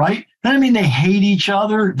disagreed with, right? That doesn't mean they hate each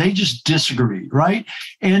other. They just disagree, right?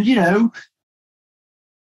 And, you know,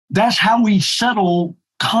 that's how we settle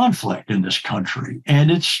conflict in this country.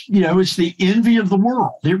 And it's, you know, it's the envy of the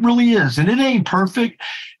world. It really is. And it ain't perfect.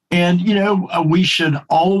 And, you know, we should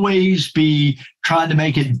always be trying to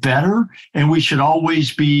make it better. And we should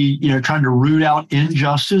always be, you know, trying to root out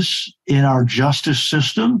injustice in our justice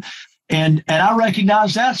system. And I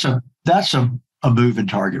recognize that's a moving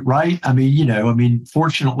target, right? I mean, you know,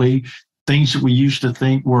 fortunately, things that we used to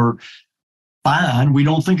think were fine, we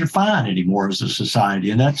don't think are fine anymore as a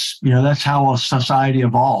society. And that's, you know, that's how a society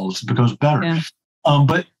evolves, it becomes better. Yeah.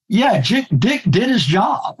 But yeah, Dick did his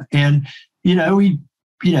job, and, you know, he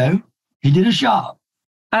did his job.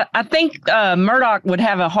 I think Murdaugh would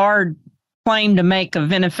have a hard claim to make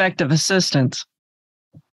of ineffective assistance.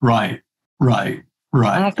 Right. I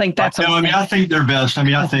don't think that's. I think their best. I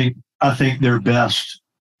think their best.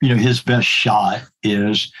 You know, his best shot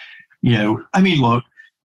is, you know, look,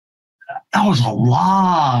 that was a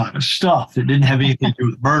lot of stuff that didn't have anything to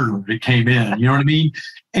do with murder that came in. You know what I mean?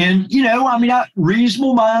 And, you know,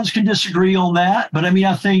 reasonable minds can disagree on that. But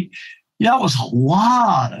I think, yeah, it was a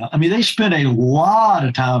lot. They spent a lot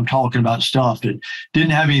of time talking about stuff that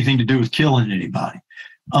didn't have anything to do with killing anybody.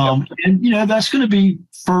 And, you know, that's going to be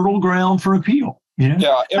fertile ground for appeal. You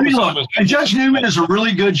know? Yeah, look, Judge Newman is a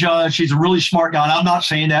really good judge. He's a really smart guy. And I'm not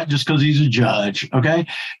saying that just because he's a judge. Okay,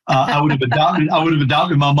 I would have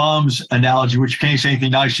adopted my mom's analogy, which you can't say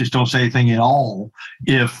anything nice, just don't say anything at all.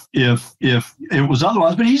 If it was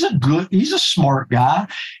otherwise, but he's a smart guy,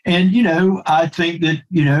 and you know, I think that,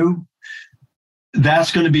 you know,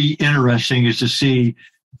 that's going to be interesting, is to see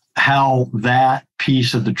how that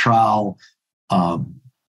piece of the trial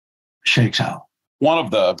shakes out. One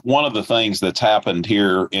of the things that's happened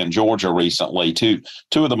here in Georgia recently, two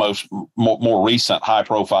of the more recent high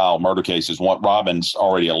profile murder cases, what Robin's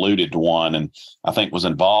already alluded to one, and I think was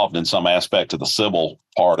involved in some aspect of the civil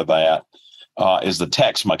part of that, is the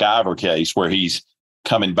Tex McIver case, where he's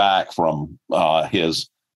coming back from his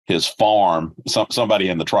farm. Somebody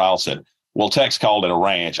in the trial said, well, Tex called it a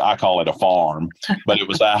ranch, I call it a farm, but it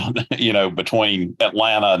was out, you know, between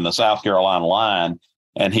Atlanta and the South Carolina line,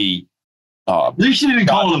 and he. At least you didn't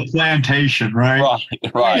call it a plantation, right?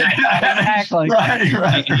 Right. Exactly.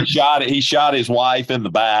 Right. He shot his wife in the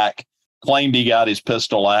back, claimed he got his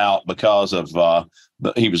pistol out because of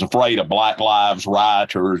he was afraid of Black Lives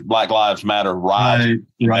rioters, Black Lives Matter riots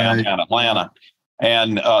downtown Atlanta.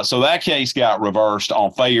 And so that case got reversed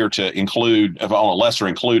on failure to include, on a lesser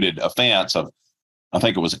included offense of, I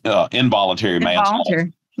think it was involuntary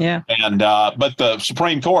manslaughter. Yeah. And but the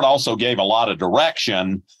Supreme Court also gave a lot of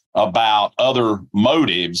direction about other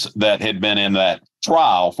motives that had been in that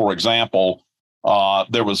trial. For example,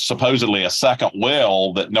 there was supposedly a second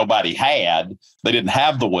will that nobody had. They didn't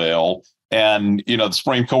have the will. And, you know, the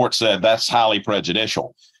Supreme Court said that's highly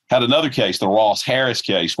prejudicial. Had another case, the Ross Harris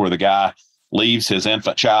case, where the guy leaves his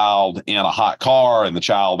infant child in a hot car and the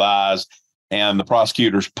child dies. And the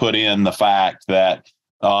prosecutors put in the fact that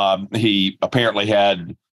he apparently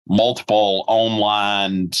had multiple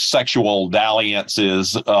online sexual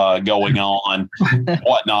dalliances going on,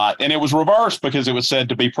 whatnot. And it was reversed because it was said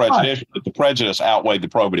to be prejudicial, that the prejudice outweighed the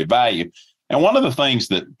probative value. And one of the things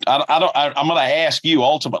that I'm going to ask you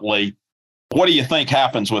ultimately, what do you think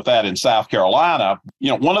happens with that in South Carolina? You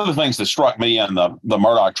know, one of the things that struck me in the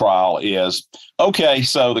Murdaugh trial is, okay,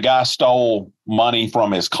 so the guy stole money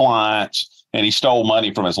from his clients, and he stole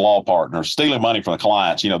money from his law partners. Stealing money from the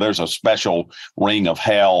clients, you know, there's a special ring of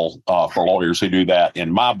hell for lawyers who do that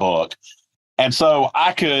in my book. And so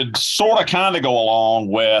I could sort of kind of go along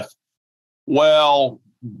with, well,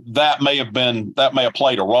 that may have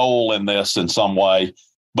played a role in this in some way.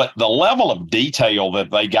 But the level of detail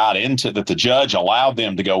that they got into, that the judge allowed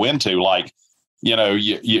them to go into, like, you know,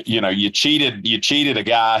 you cheated a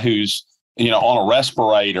guy who's, you know, on a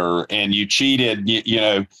respirator, and you cheated,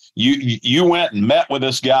 you went and met with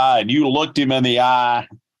this guy and you looked him in the eye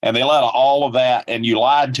and they let all of that, and you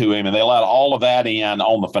lied to him, and they let all of that in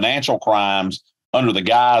on the financial crimes under the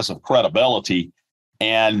guise of credibility.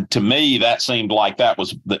 And to me, that seemed like that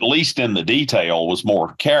was, at least in the detail, was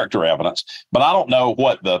more character evidence. But I don't know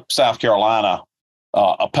what the South Carolina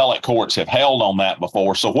appellate courts have held on that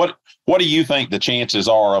before. So what do you think the chances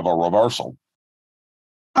are of a reversal?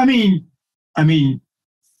 I'm not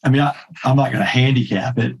going to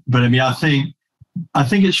handicap it, but I think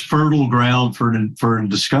it's fertile ground for a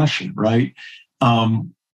discussion, right? I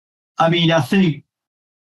think,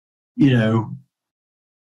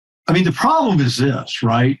 the problem is this,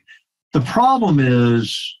 right? The problem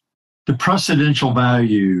is the precedential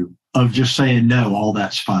value of just saying, no, all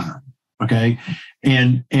that's fine. Okay.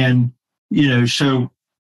 And so,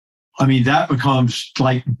 that becomes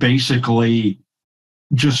like basically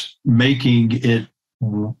just making it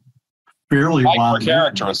fairly like for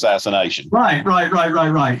character assassination. Right.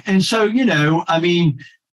 And so,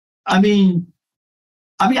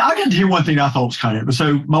 I can tell you one thing I thought was kind of,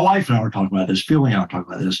 so my wife and I were talking about this, Phil and I were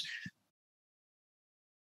talking about this.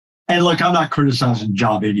 And look, I'm not criticizing the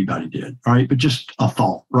job anybody did, right? But just a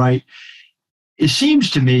thought, right? It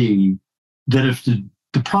seems to me that if the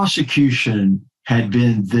prosecution had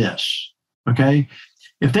been this, okay,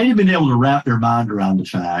 if they'd have been able to wrap their mind around the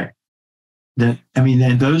fact that,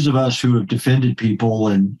 then those of us who have defended people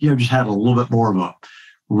and, just had a little bit more of a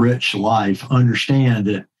rich life understand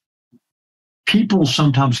that people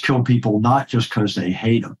sometimes kill people not just because they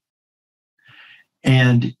hate them.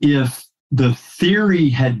 And if the theory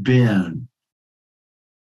had been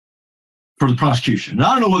for the prosecution, and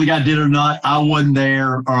I don't know whether the guy did it or not, I wasn't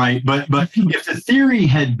there, all right, but if the theory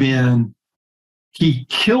had been he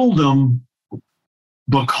killed them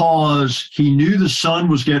because he knew the son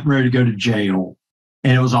was getting ready to go to jail,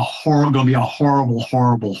 and it was going to be a horrible,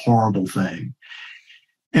 horrible, horrible thing.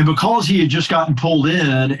 And because he had just gotten pulled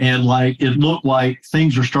in and it looked like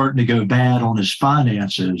things were starting to go bad on his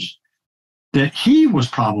finances, that he was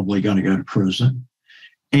probably going to go to prison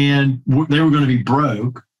and they were going to be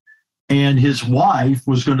broke. And his wife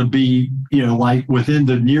was going to be, within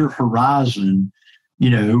the near horizon,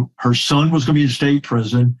 her son was going to be in state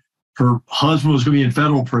prison. Her husband was going to be in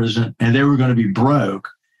federal prison, and they were going to be broke.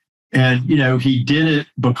 And, he did it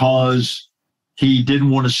because he didn't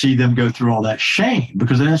want to see them go through all that shame,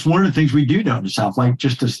 because that's one of the things we do know in the South,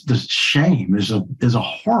 just this shame is a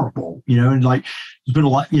horrible, and there's been a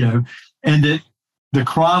lot, and that the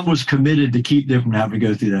crime was committed to keep them from having to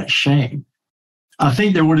go through that shame. I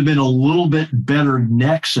think there would have been a little bit better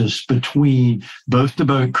nexus between both the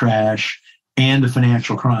boat crash and the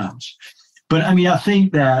financial crimes. But I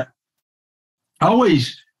think that I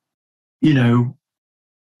always,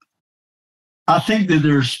 I think that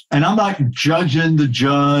there's, and I'm not judging the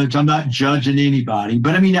judge, I'm not judging anybody,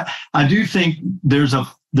 but I do think there's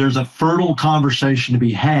a fertile conversation to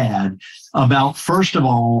be had about, first of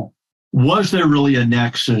all, was there really a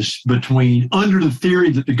nexus between, under the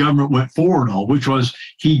theory that the government went forward on, which was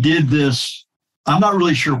he did this, I'm not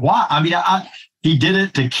really sure why. He did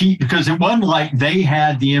it to keep, because it wasn't like they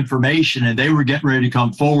had the information and they were getting ready to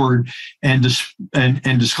come forward and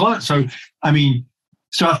disclose. So,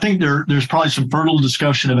 so I think there's probably some fertile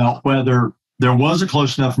discussion about whether there was a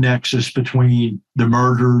close enough nexus between the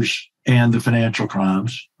murders and the financial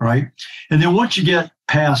crimes, right? And then once you get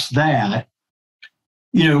past that,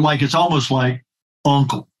 it's almost like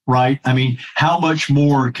uncle, right? How much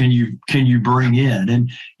more can you bring in?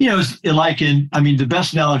 And, it's like the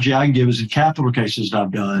best analogy I can give is in capital cases that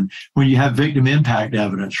I've done, when you have victim impact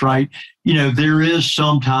evidence, right? There is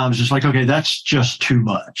sometimes it's like, okay, that's just too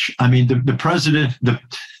much. The president, the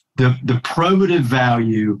probative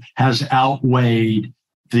value has outweighed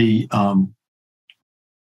the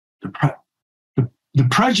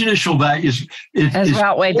prejudicial value is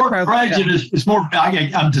outweighed more prejudice. It's more.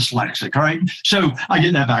 I'm dyslexic, all right? So I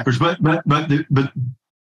get that backwards. But the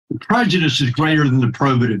prejudice is greater than the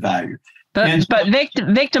probative value. But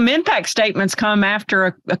victim impact statements come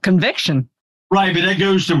after a conviction. Right, but that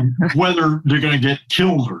goes to whether they're going to get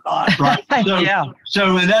killed or not, right? So, yeah.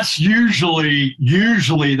 So, and that's usually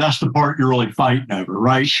that's the part you're really fighting over,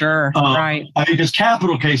 right? Sure, right. Because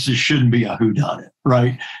capital cases shouldn't be a whodunit,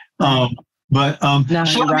 right? No,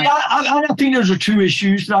 so right. I think those are two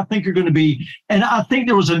issues that I think are going to be, and I think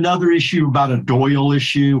there was another issue about a Doyle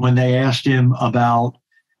issue when they asked him about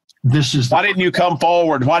this is. Why didn't you come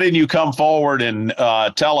forward? Why didn't you come forward and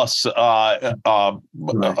tell us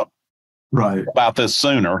right. about this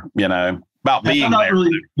sooner? about being there.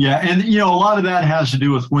 Really, yeah. And, a lot of that has to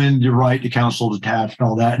do with when your right to counsel is attached and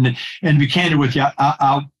all that. And to be candid with you,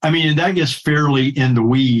 I mean, and that gets fairly in the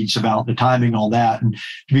weeds about the timing, all that. And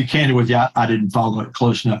to be candid with you, I didn't follow it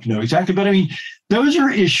close enough to know exactly. But I mean, those are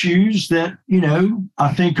issues that,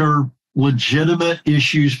 I think are legitimate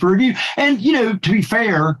issues for review. And, to be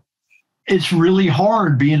fair, it's really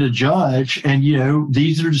hard being a judge. And,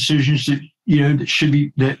 these are decisions that, that should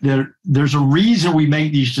be, that there's a reason we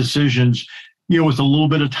make these decisions, with a little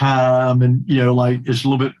bit of time and, like it's a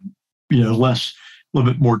little bit, less, a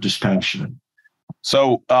little bit more dispassionate.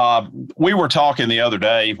 So we were talking the other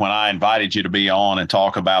day when I invited you to be on and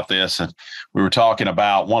talk about this. And we were talking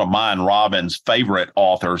about one of mine, Robin's favorite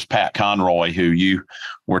authors, Pat Conroy, who you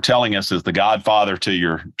were telling us is the godfather to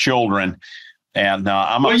your children. And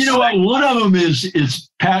well, you know what? One of them is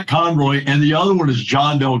Pat Conroy, and the other one is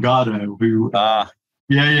John Delgado. Who? Yeah.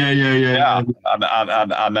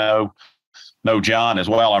 I know John as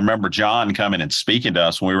well. I remember John coming and speaking to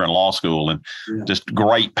us when we were in law school, and just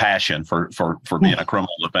great passion for being a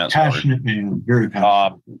criminal defense lawyer. Passionate man, very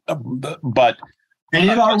passionate. But and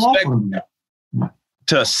in our law firm.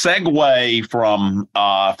 To segue from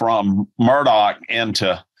Murdoch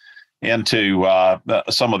into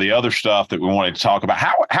some of the other stuff that we wanted to talk about.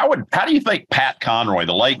 How do you think Pat Conroy,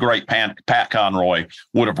 the late great Pat Conroy,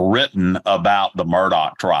 would have written about the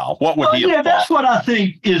Murdoch trial? What would he have thought? That's what I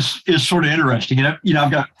think is sort of interesting. And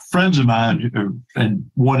I've got friends of mine, and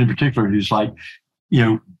one in particular who's like,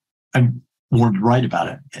 I'm wanted to write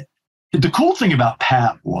about it. The cool thing about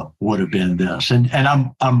Pat would have been this, and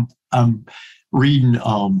I'm reading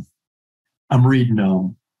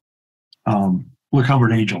Look Over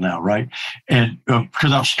an Angel now, right? And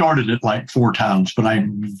because I've started it like 4 times, but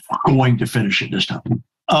I'm going to finish it this time.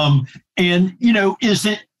 And is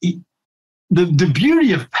that the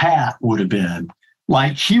beauty of Pat would have been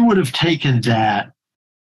like he would have taken that,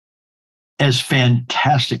 as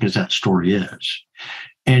fantastic as that story is,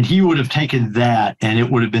 and he would have taken that, and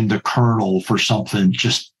it would have been the kernel for something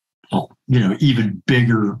just even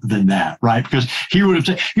bigger than that, right? Because he would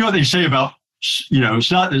have what they say about,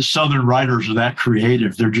 it's not that Southern writers are that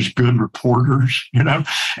creative; they're just good reporters,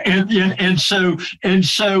 And so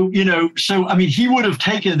I mean, he would have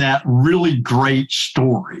taken that really great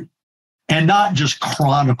story and not just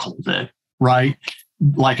chronicled it, right?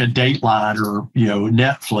 Like a Dateline or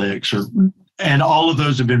Netflix, and all of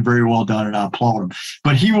those have been very well done, and I applaud him.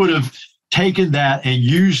 But he would have taken that and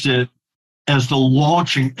used it as the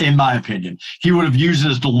launching, in my opinion, he would have used it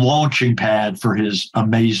as the launching pad for his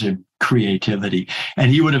amazing creativity. And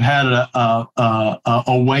he would have had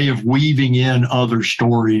a way of weaving in other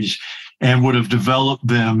stories and would have developed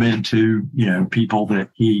them into, people that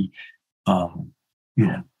he,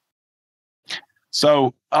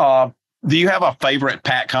 So do you have a favorite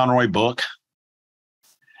Pat Conroy book?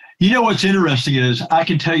 What's interesting is I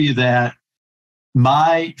can tell you that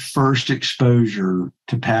my first exposure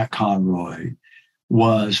to Pat Conroy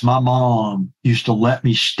was my mom used to let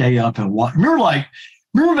me stay up and watch. Remember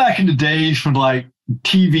back in the days when like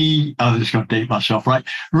TV, I'm just going to date myself, right?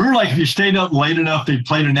 Remember like if you stayed up late enough, they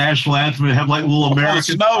played a national anthem and have like little American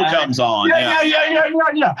snow comes on.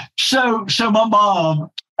 Yeah. So my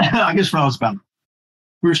mom, I guess when I was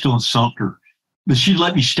we were still in Sumter, but she'd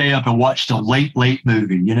let me stay up and watch the late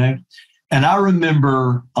movie, And I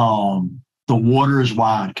remember The Water Is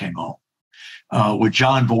Wide came on with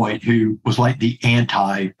John Voight, who was like the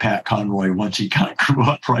anti-Pat Conroy once he kind of grew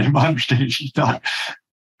up, right? In my understanding, she's not,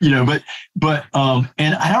 but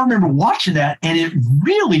and I remember watching that, and it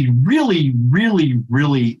really, really, really,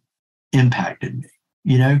 really impacted me,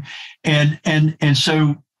 and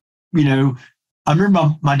so, I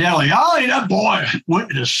remember my dad like, that boy went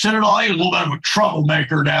to Citadel. He was a little bit of a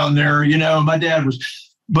troublemaker down there, my dad was,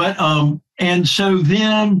 but, and so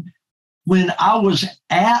then when I was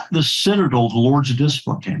at the Citadel, The Lords of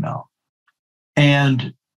Discipline came out.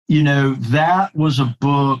 And, that was a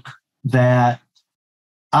book that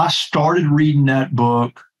I started reading that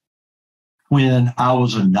book when I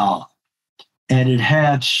was a nod. And it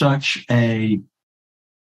had such it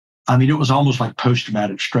was almost like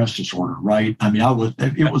post-traumatic stress disorder, right? And I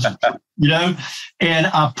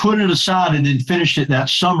put it aside and then finished it that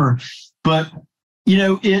summer. But,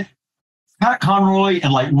 Pat Conroy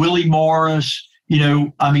and like Willie Morris,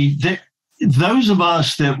 those of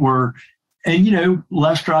us that were, and,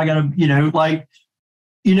 Lester, I got to,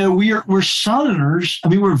 we're Southerners.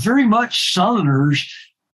 We're very much Southerners,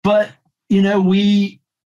 but, we,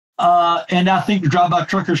 and I think the drive-by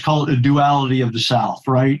truckers call it a duality of the South,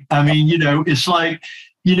 right? It's like,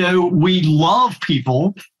 we love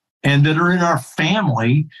people and that are in our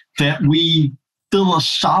family that we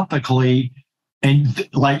philosophically, and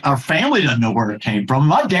like our family doesn't know where it came from.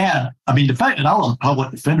 My dad, I mean, the fact that I was a public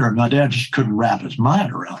defender, and my dad just couldn't wrap his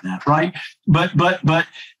mind around that, right? But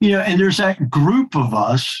and there's that group of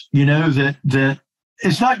us, that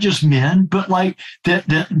it's not just men, but like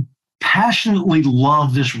that passionately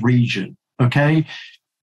love this region, okay?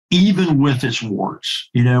 Even with its warts,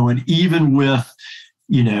 and even with,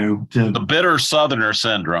 the bitter Southerner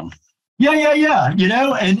syndrome. Yeah.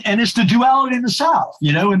 And it's the duality in the South,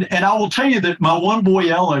 and I will tell you that my one boy,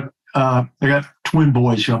 Ella, I got twin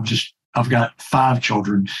boys. So I've got 5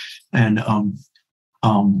 children. And,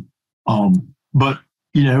 but,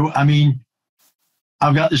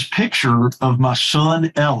 I've got this picture of my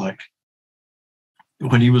son, Alec,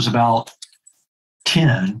 when he was about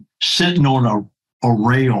 10, sitting on a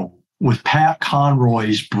rail with Pat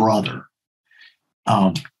Conroy's brother,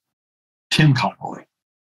 Tim Conroy.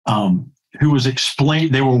 Who was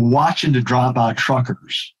explaining, they were watching the drive-by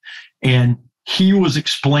truckers, and he was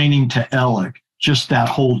explaining to Alec just that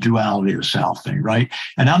whole duality of the South thing, right?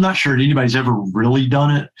 And I'm not sure that anybody's ever really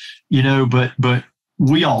done it, but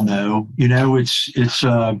we all know, it's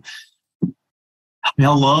I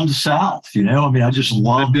love the South, I just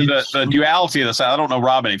love the duality of the South. I don't know,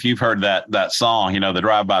 Robin, if you've heard that song, the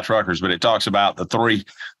Drive-By Truckers, but it talks about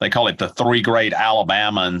they call it the 3 great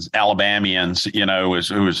Alabamians, who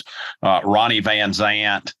was Ronnie Van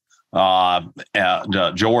Zant,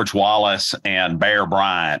 George Wallace, and Bear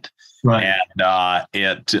Bryant. Right. And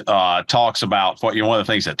it talks about one of the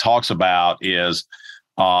things it talks about is,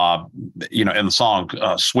 in the song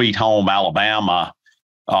Sweet Home Alabama,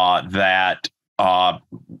 that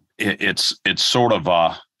it's sort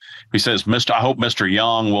of he says, I hope Mr.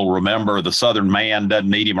 Young will remember the Southern man doesn't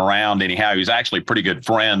need him around anyhow. He was actually pretty good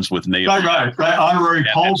friends with Neil. Right. Honorary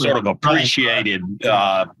Paul. Sort of appreciated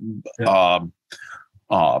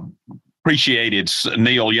appreciated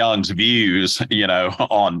Neil Young's views,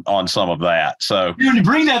 on some of that. So to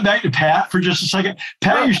bring that back to Pat for just a second,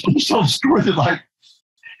 Pat used to tell a story that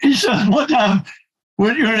he said one time,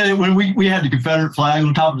 when we had the Confederate flag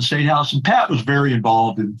on top of the State House, and Pat was very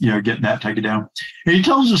involved in getting that taken down. And he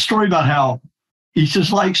tells a story about how he says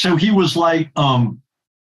so he was he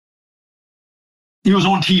was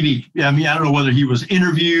on TV. I mean, I don't know whether he was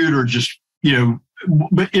interviewed or just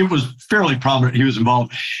but it was fairly prominent he was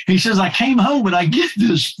involved. He says, I came home and I get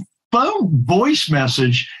this phone voice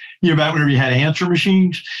message about whenever you had answer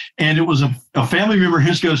machines, and it was a family member of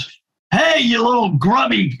his goes, "Hey, you little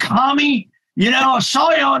grubby commie. I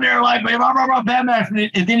saw you on there blah, blah, blah, blah, blah."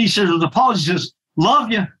 And then he says, with apologies, he says,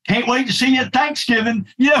 "Love you. Can't wait to see you at Thanksgiving."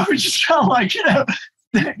 It's just kind of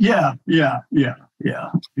yeah.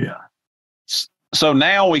 So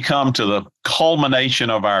now we come to the culmination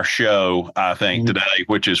of our show, I think, today,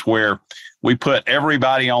 which is where we put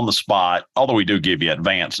everybody on the spot, although we do give you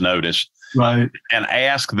advance notice, right, and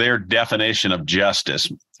ask their definition of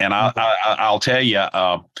justice. And I'll tell you,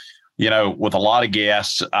 with a lot of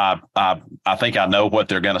guests, I think I know what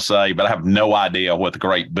they're going to say, but I have no idea what the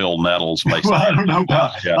great Bill Nettles may say. Well, I don't know.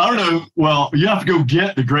 I don't know. Well, you have to go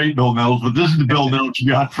get the great Bill Nettles, but this is the Bill Nettles you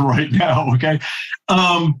got for right now. Okay.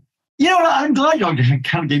 I'm glad y'all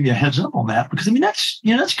kind of gave me a heads up on that, because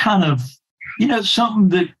that's kind of, something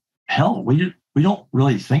that, hell, we don't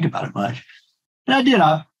really think about it much. And I did.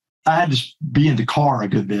 I had to be in the car a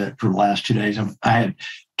good bit for the last 2 days. I had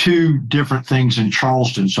 2 different things in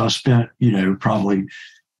Charleston. So I spent, probably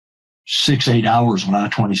 6-8 hours on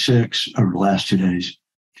I-26 over the last 2 days.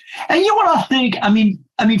 And what I think, I mean,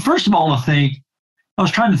 first of all, I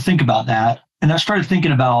was trying to think about that. And I started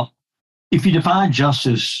thinking about, if you define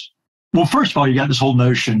justice, well, first of all, you got this whole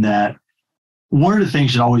notion that one of the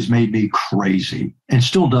things that always made me crazy, and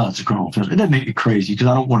still does, the criminal offense, it doesn't make me crazy because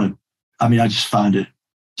I don't want to, I just find it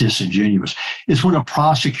disingenuous. It's when a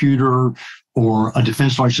prosecutor or a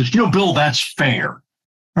defense lawyer says, Bill, that's fair.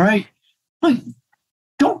 All right.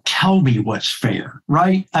 Don't tell me what's fair.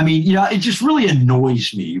 Right. It just really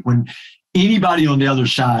annoys me when anybody on the other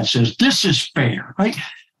side says this is fair. Right.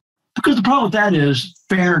 Because the problem with that is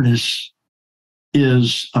fairness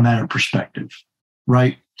is a matter of perspective.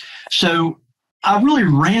 Right. So I really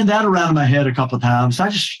ran that around in my head a couple of times.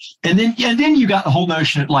 And then you got the whole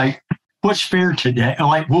notion that what's fair today?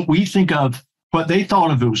 What we think of, what they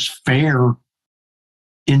thought of it was fair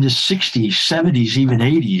in the 60s, 70s, even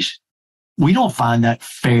 80s. We don't find that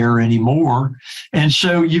fair anymore. And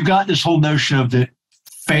so you've got this whole notion of that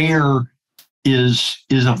fair is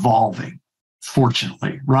evolving,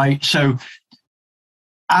 fortunately, right? So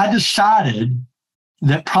I decided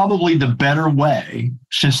that probably the better way,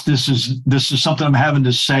 since this is something I'm having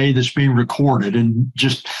to say that's being recorded, and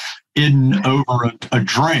just in over a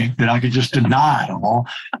drink that I could just deny it all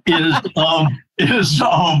is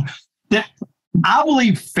that I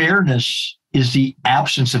believe fairness is the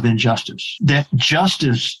absence of injustice. That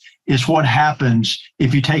justice is what happens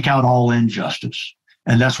if you take out all injustice,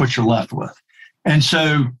 and that's what you're left with. And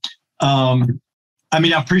so, I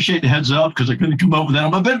appreciate the heads up because I couldn't come up with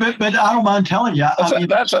that, but I don't mind telling you.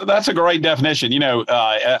 That's a great definition.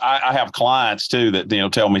 I have clients too that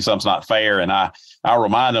tell me something's not fair, and I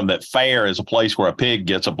remind them that fair is a place where a pig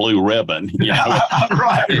gets a blue ribbon.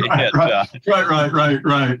 Right.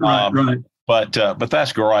 But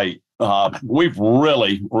that's great. We've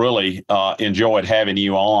really enjoyed having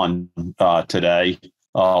you on today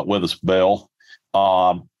with us, Bill,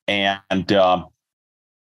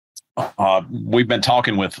 we've been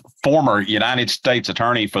talking with former United States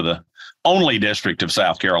Attorney for the only District of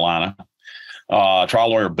South Carolina, trial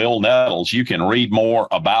lawyer Bill Nettles. You can read more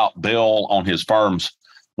about Bill on his firm's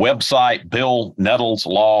website,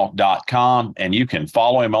 billnettleslaw.com, and you can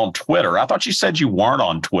follow him on Twitter. I thought you said you weren't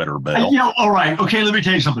on Twitter, Bill. All right. Okay, let me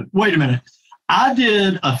tell you something. Wait a minute. I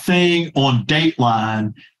did a thing on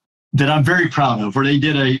Dateline that I'm very proud of, where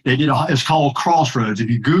it's called Crossroads. If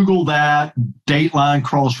you Google that, Dateline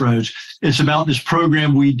Crossroads, it's about this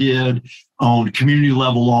program we did on community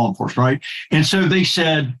level law enforcement, right? And so they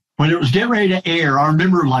said, when it was getting ready to air, I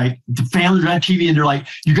remember the families on TV, and they're like,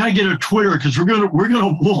 you got to get a Twitter because we're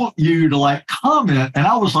gonna want you to comment. And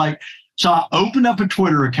I was like, so I opened up a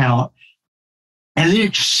Twitter account, and then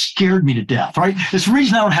it just scared me to death, right? It's the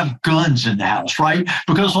reason I don't have guns in the house, right?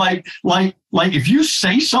 Because if you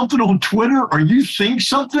say something on Twitter or you think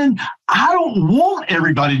something, I don't want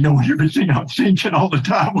everybody knowing everything I'm thinking all the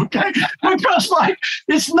time, okay? Because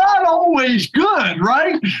it's not always good,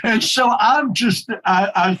 right? And so I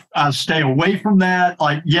stay away from that.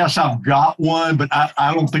 Yes, I've got one, but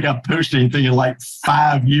I don't think I've posted anything in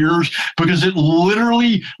 5 years because it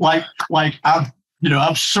literally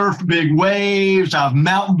I've surfed big waves. I've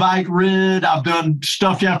mountain bike rid. I've done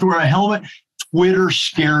stuff you have to wear a helmet. Twitter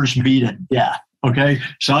scares me to death. Okay,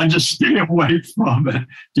 so I just stay away from it.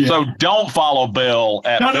 Yeah. So don't follow Bill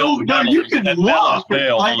at No, you can look.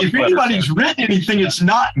 If anybody's written anything, it's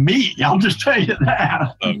not me. I'll just tell you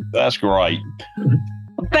that. That's great.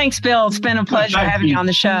 Thanks, Bill. It's been a pleasure having you on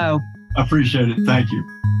the show. I appreciate it. Thank you.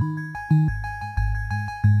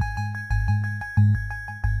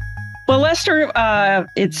 Well, Lester,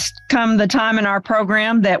 it's come the time in our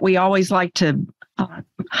program that we always like to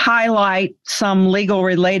highlight some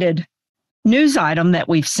legal-related news item that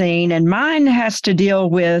we've seen, and mine has to deal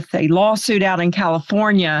with a lawsuit out in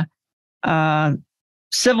California,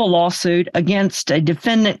 civil lawsuit against a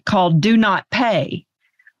defendant called Do Not Pay,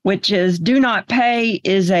 which is Do Not Pay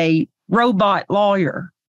is a robot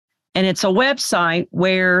lawyer, and it's a website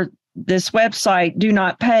where this website, Do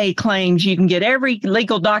Not Pay, claims you can get every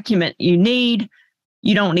legal document you need.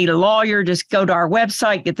 You don't need a lawyer. Just go to our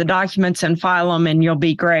website, get the documents and file them, and you'll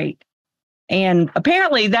be great. And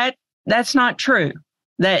apparently that's not true,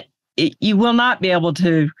 that you will not be able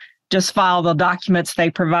to just file the documents they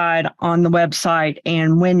provide on the website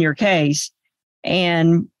and win your case.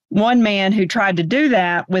 And one man who tried to do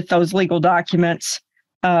that with those legal documents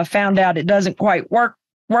found out it doesn't quite work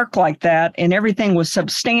like that, and everything was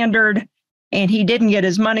substandard, and he didn't get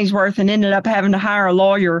his money's worth and ended up having to hire a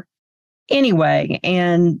lawyer anyway.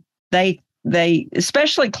 And they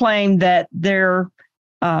especially claimed that their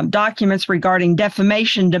documents regarding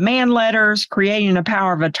defamation demand letters, creating a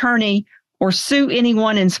power of attorney, or sue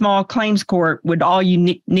anyone in small claims court would all you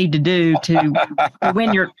need to do to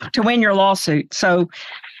win your lawsuit. So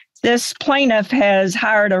this plaintiff has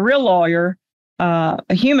hired a real lawyer,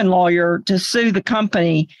 a human lawyer, to sue the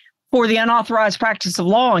company for the unauthorized practice of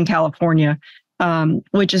law in California,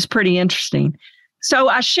 which is pretty interesting. So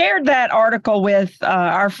I shared that article with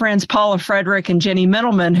our friends Paula Frederick and Jenny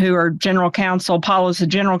Middleman, who are general counsel. Paula's the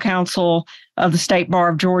general counsel of the State Bar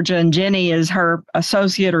of Georgia, and Jenny is her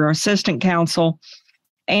associate or assistant counsel.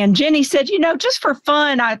 And Jenny said, just for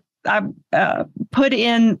fun, I put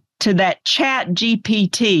into that Chat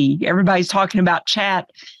GPT. Everybody's talking about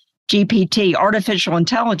Chat GPT, artificial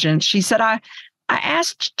intelligence. She said, I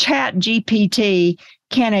asked Chat GPT,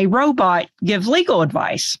 can a robot give legal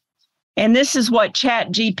advice? And this is what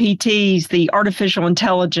Chat GPT's, the artificial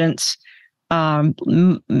intelligence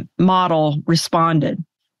model, responded.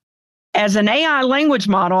 As an AI language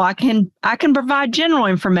model, I can provide general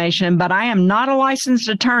information, but I am not a licensed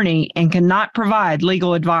attorney and cannot provide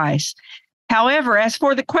legal advice. However, as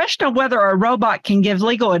for the question of whether a robot can give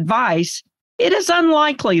legal advice, it is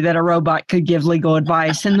unlikely that a robot could give legal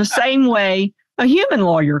advice in the same way a human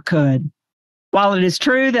lawyer could. While it is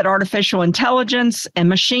true that artificial intelligence and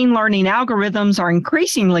machine learning algorithms are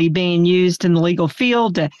increasingly being used in the legal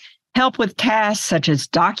field to help with tasks such as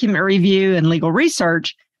document review and legal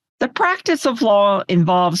research, the practice of law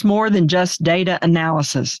involves more than just data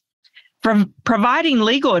analysis. Providing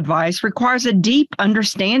legal advice requires a deep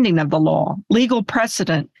understanding of the law, legal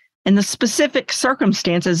precedent, and the specific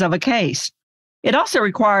circumstances of a case. It also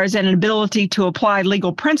requires an ability to apply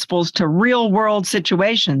legal principles to real-world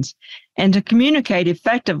situations and to communicate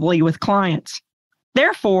effectively with clients.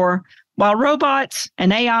 Therefore, while robots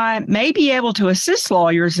and AI may be able to assist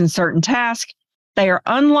lawyers in certain tasks, they are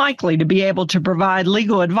unlikely to be able to provide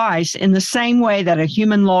legal advice in the same way that a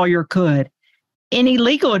human lawyer could. Any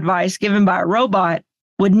legal advice given by a robot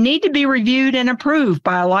would need to be reviewed and approved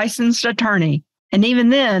by a licensed attorney, and even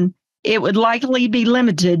then, it would likely be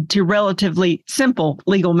limited to relatively simple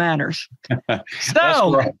legal matters.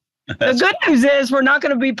 So, the good news is we're not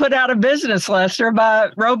going to be put out of business, Lester, by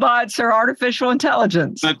robots or artificial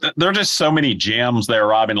intelligence. There are just so many gems there,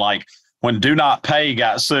 Robin. Like when Do Not Pay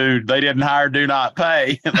got sued, they didn't hire Do Not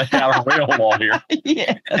Pay. They got a real lawyer.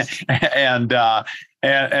 Yes. And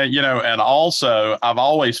also I've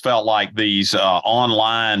always felt like these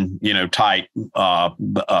online, type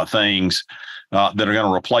things that are going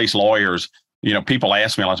to replace lawyers. People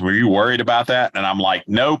ask me, like, were you worried about that? And I'm like,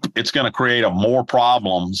 nope, it's going to create more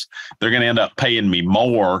problems. They're going to end up paying me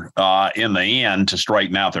more in the end to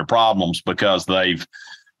straighten out their problems because they've,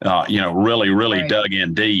 really dug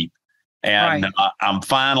in deep. And I'm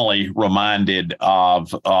finally reminded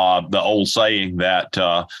of the old saying that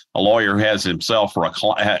a lawyer has himself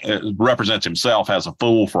represents himself as a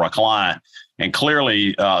fool for a client. And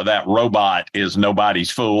clearly that robot is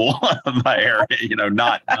nobody's fool there,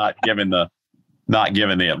 not giving the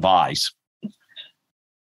advice.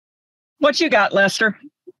 What you got, Lester?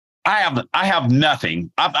 I have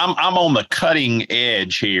nothing. I'm on the cutting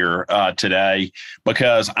edge here today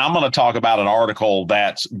because I'm going to talk about an article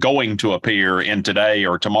that's going to appear in today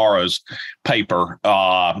or tomorrow's paper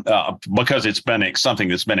because it's been something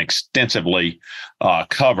that's been extensively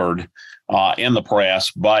covered in the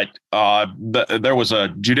press. But there was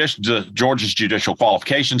Georgia's Judicial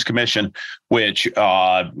Qualifications Commission, which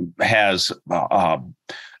has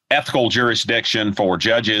ethical jurisdiction for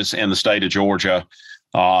judges in the state of Georgia.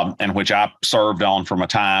 And which I served on for a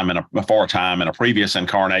time in a previous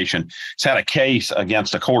incarnation. It's had a case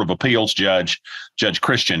against a Court of Appeals judge, Judge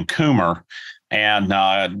Christian Coomer. And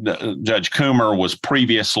Judge Coomer was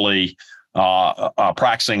previously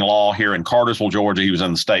practicing law here in Cartersville, Georgia. He was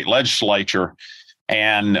in the state legislature.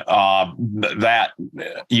 And that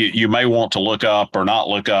you may want to look up or not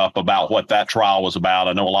look up about what that trial was about.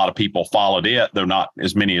 I know a lot of people followed it, though not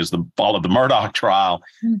as many as followed the Murdoch trial.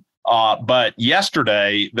 But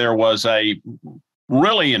yesterday, there was a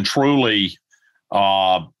really and truly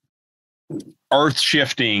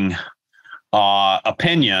earth-shifting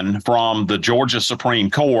opinion from the Georgia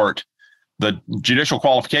Supreme Court. The Judicial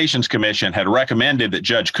Qualifications Commission had recommended that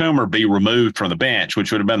Judge Coomer be removed from the bench,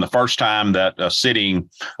 which would have been the first time that a sitting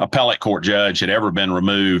appellate court judge had ever been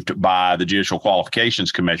removed by the Judicial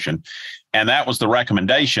Qualifications Commission. And that was the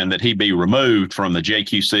recommendation, that he be removed from the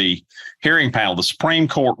JQC hearing panel. The Supreme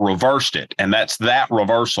Court reversed it. And that's that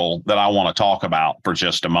reversal that I want to talk about for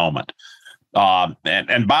just a moment.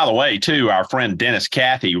 And by the way, too, our friend Dennis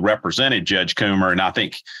Cathy represented Judge Coomer, and I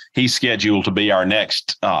think he's scheduled to be our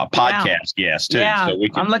next podcast guest, too. Yeah, so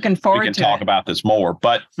I'm looking forward to it. We can talk about this more.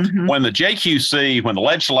 But when the JQC, when the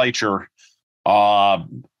legislature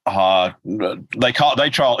they called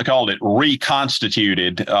it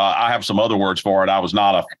reconstituted. I have some other words for it. I was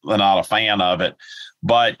not a fan of it,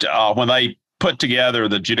 but when they put together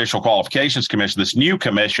the Judicial Qualifications Commission, this new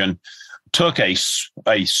commission took a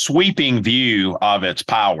sweeping view of its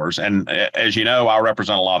powers. And as you know, I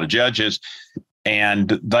represent a lot of judges,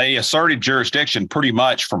 and they asserted jurisdiction pretty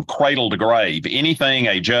much from cradle to grave. Anything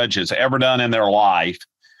a judge has ever done in their life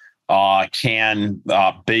can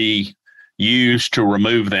be used to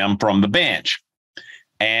remove them from the bench.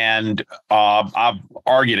 And I've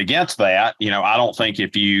argued against that. I don't think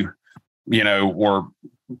if you were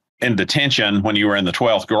in detention when you were in the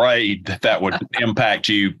 12th grade, that would impact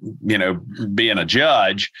you, being a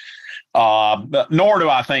judge. Nor do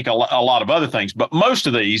I think a lot of other things. But most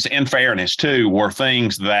of these, in fairness, too, were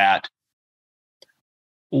things that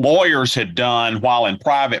lawyers had done while in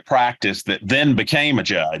private practice that then became a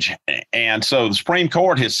judge. And so the Supreme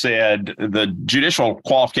Court has said the Judicial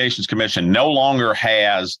Qualifications Commission no longer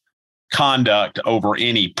has conduct over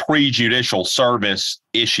any prejudicial service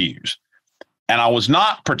issues. And I was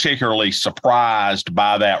not particularly surprised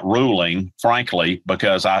by that ruling, frankly,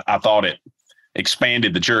 because I thought it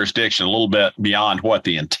expanded the jurisdiction a little bit beyond what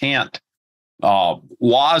the intent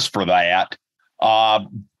was for that.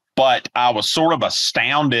 But I was sort of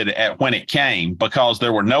astounded at when it came, because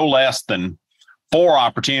there were no less than 4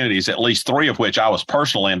 opportunities, at least 3 of which I was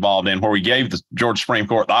personally involved in, where we gave the Georgia Supreme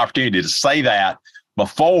Court the opportunity to say that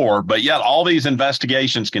before, but yet all these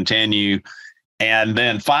investigations continue. And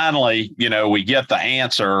then finally, we get the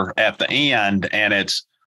answer at the end, and it's,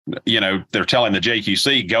 they're telling the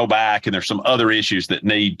JQC, go back, and there's some other issues that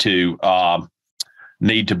need to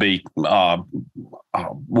be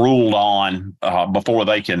ruled on before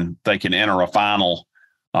they can enter a final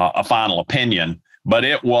opinion. But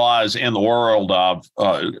it was, in the world of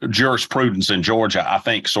jurisprudence in Georgia, I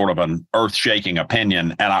think, sort of an earth-shaking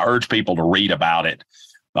opinion, and I urge people to read about it.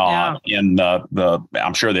 In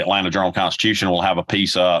I'm sure the Atlanta Journal-Constitution will have a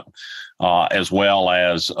piece up, as well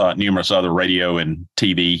as numerous other radio and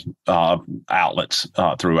TV outlets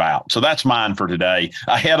throughout. So that's mine for today.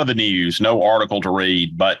 Ahead of the news, no article to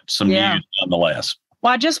read, but some news nonetheless.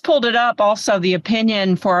 Well, I just pulled it up. Also, the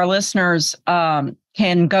opinion for our listeners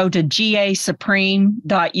can go to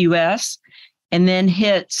gasupreme.us and then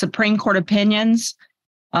hit Supreme Court Opinions.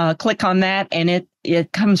 Click on that, and it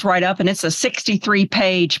comes right up, and it's a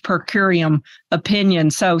 63-page per curiam opinion.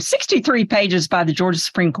 So 63 pages by the Georgia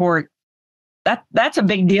Supreme Court. That's a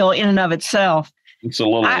big deal in and of itself. It's a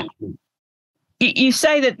little. You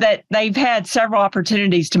say that they've had several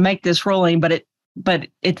opportunities to make this ruling, but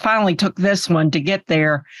it finally took this one to get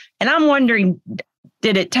there. And I'm wondering,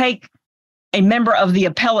 did it take a member of the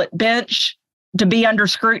appellate bench to be under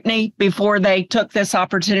scrutiny before they took this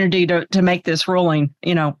opportunity to make this ruling,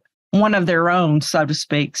 one of their own, so to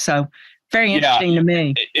speak? So very interesting to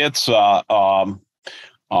me. It's, one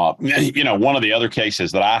of the other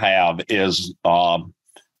cases that I have is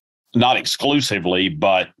not exclusively,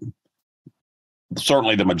 but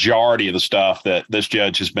certainly the majority of the stuff that this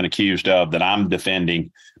judge has been accused of that I'm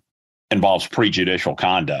defending involves prejudicial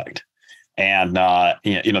conduct. And,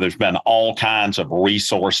 there's been all kinds of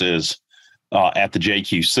resources at the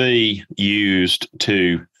JQC used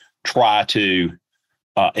to try to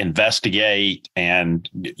investigate and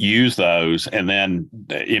use those. And then,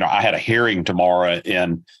 I had a hearing tomorrow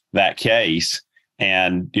in that case,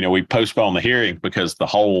 and, we postponed the hearing because the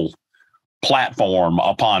whole platform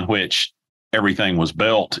upon which everything was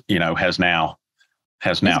built, has now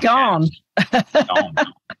gone.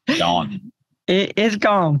 Gone. It is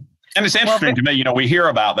gone. And it's interesting to me, we hear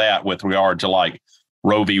about that with regard to like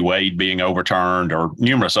Roe v. Wade being overturned, or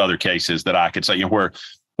numerous other cases that I could say, where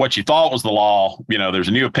what you thought was the law, there's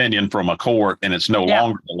a new opinion from a court and it's no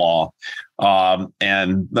longer the law.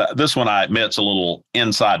 This one, I admit, is a little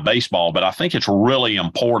inside baseball, but I think it's really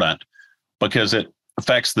important because it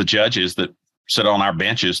affects the judges that sit on our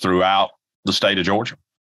benches throughout the state of Georgia.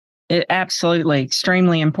 Absolutely.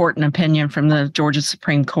 Extremely important opinion from the Georgia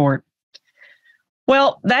Supreme Court.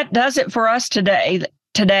 Well, that does it for us today.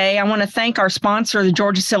 I want to thank our sponsor, the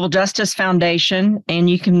Georgia Civil Justice Foundation, and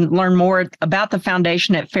you can learn more about the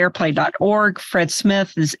foundation at fairplay.org. Fred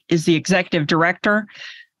Smith is the executive director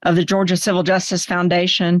of the Georgia Civil Justice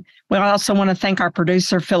Foundation. We also want to thank our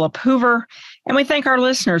producer, Philip Hoover, and we thank our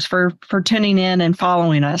listeners for tuning in and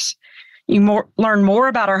following us. You learn more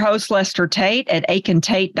about our host, Lester Tate, at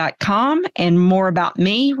aikentate.com, and more about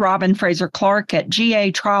me, Robin Fraser Clark, at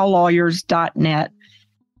gatriallawyers.net.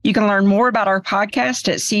 You can learn more about our podcast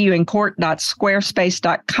at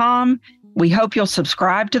cuincourt.squarespace.com. We hope you'll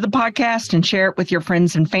subscribe to the podcast and share it with your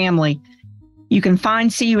friends and family. You can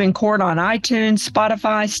find See You in Court on iTunes,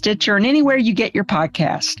 Spotify, Stitcher, and anywhere you get your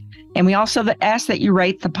podcast. And we also ask that you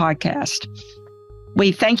rate the podcast.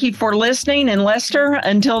 We thank you for listening. And Lester,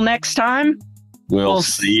 until next time, we'll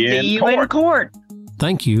see you in court.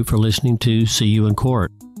 Thank you for listening to See You in Court,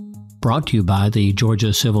 brought to you by the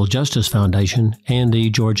Georgia Civil Justice Foundation and the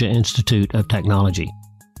Georgia Institute of Technology.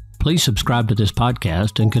 Please subscribe to this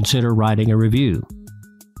podcast and consider writing a review.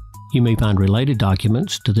 You may find related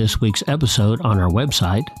documents to this week's episode on our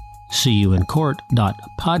website,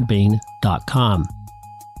 seeyouincourt.podbean.com.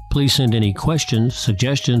 Please send any questions,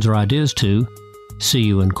 suggestions, or ideas to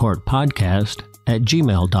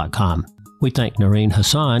seeyouincourtpodcast@gmail.com. We thank Noreen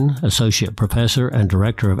Hassan, Associate Professor and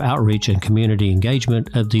Director of Outreach and Community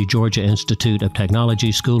Engagement at the Georgia Institute of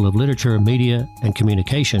Technology School of Literature, Media, and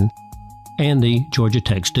Communication, and the Georgia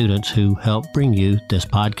Tech students who help bring you this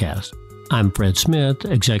podcast. I'm Fred Smith,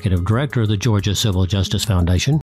 Executive Director of the Georgia Civil Justice Foundation.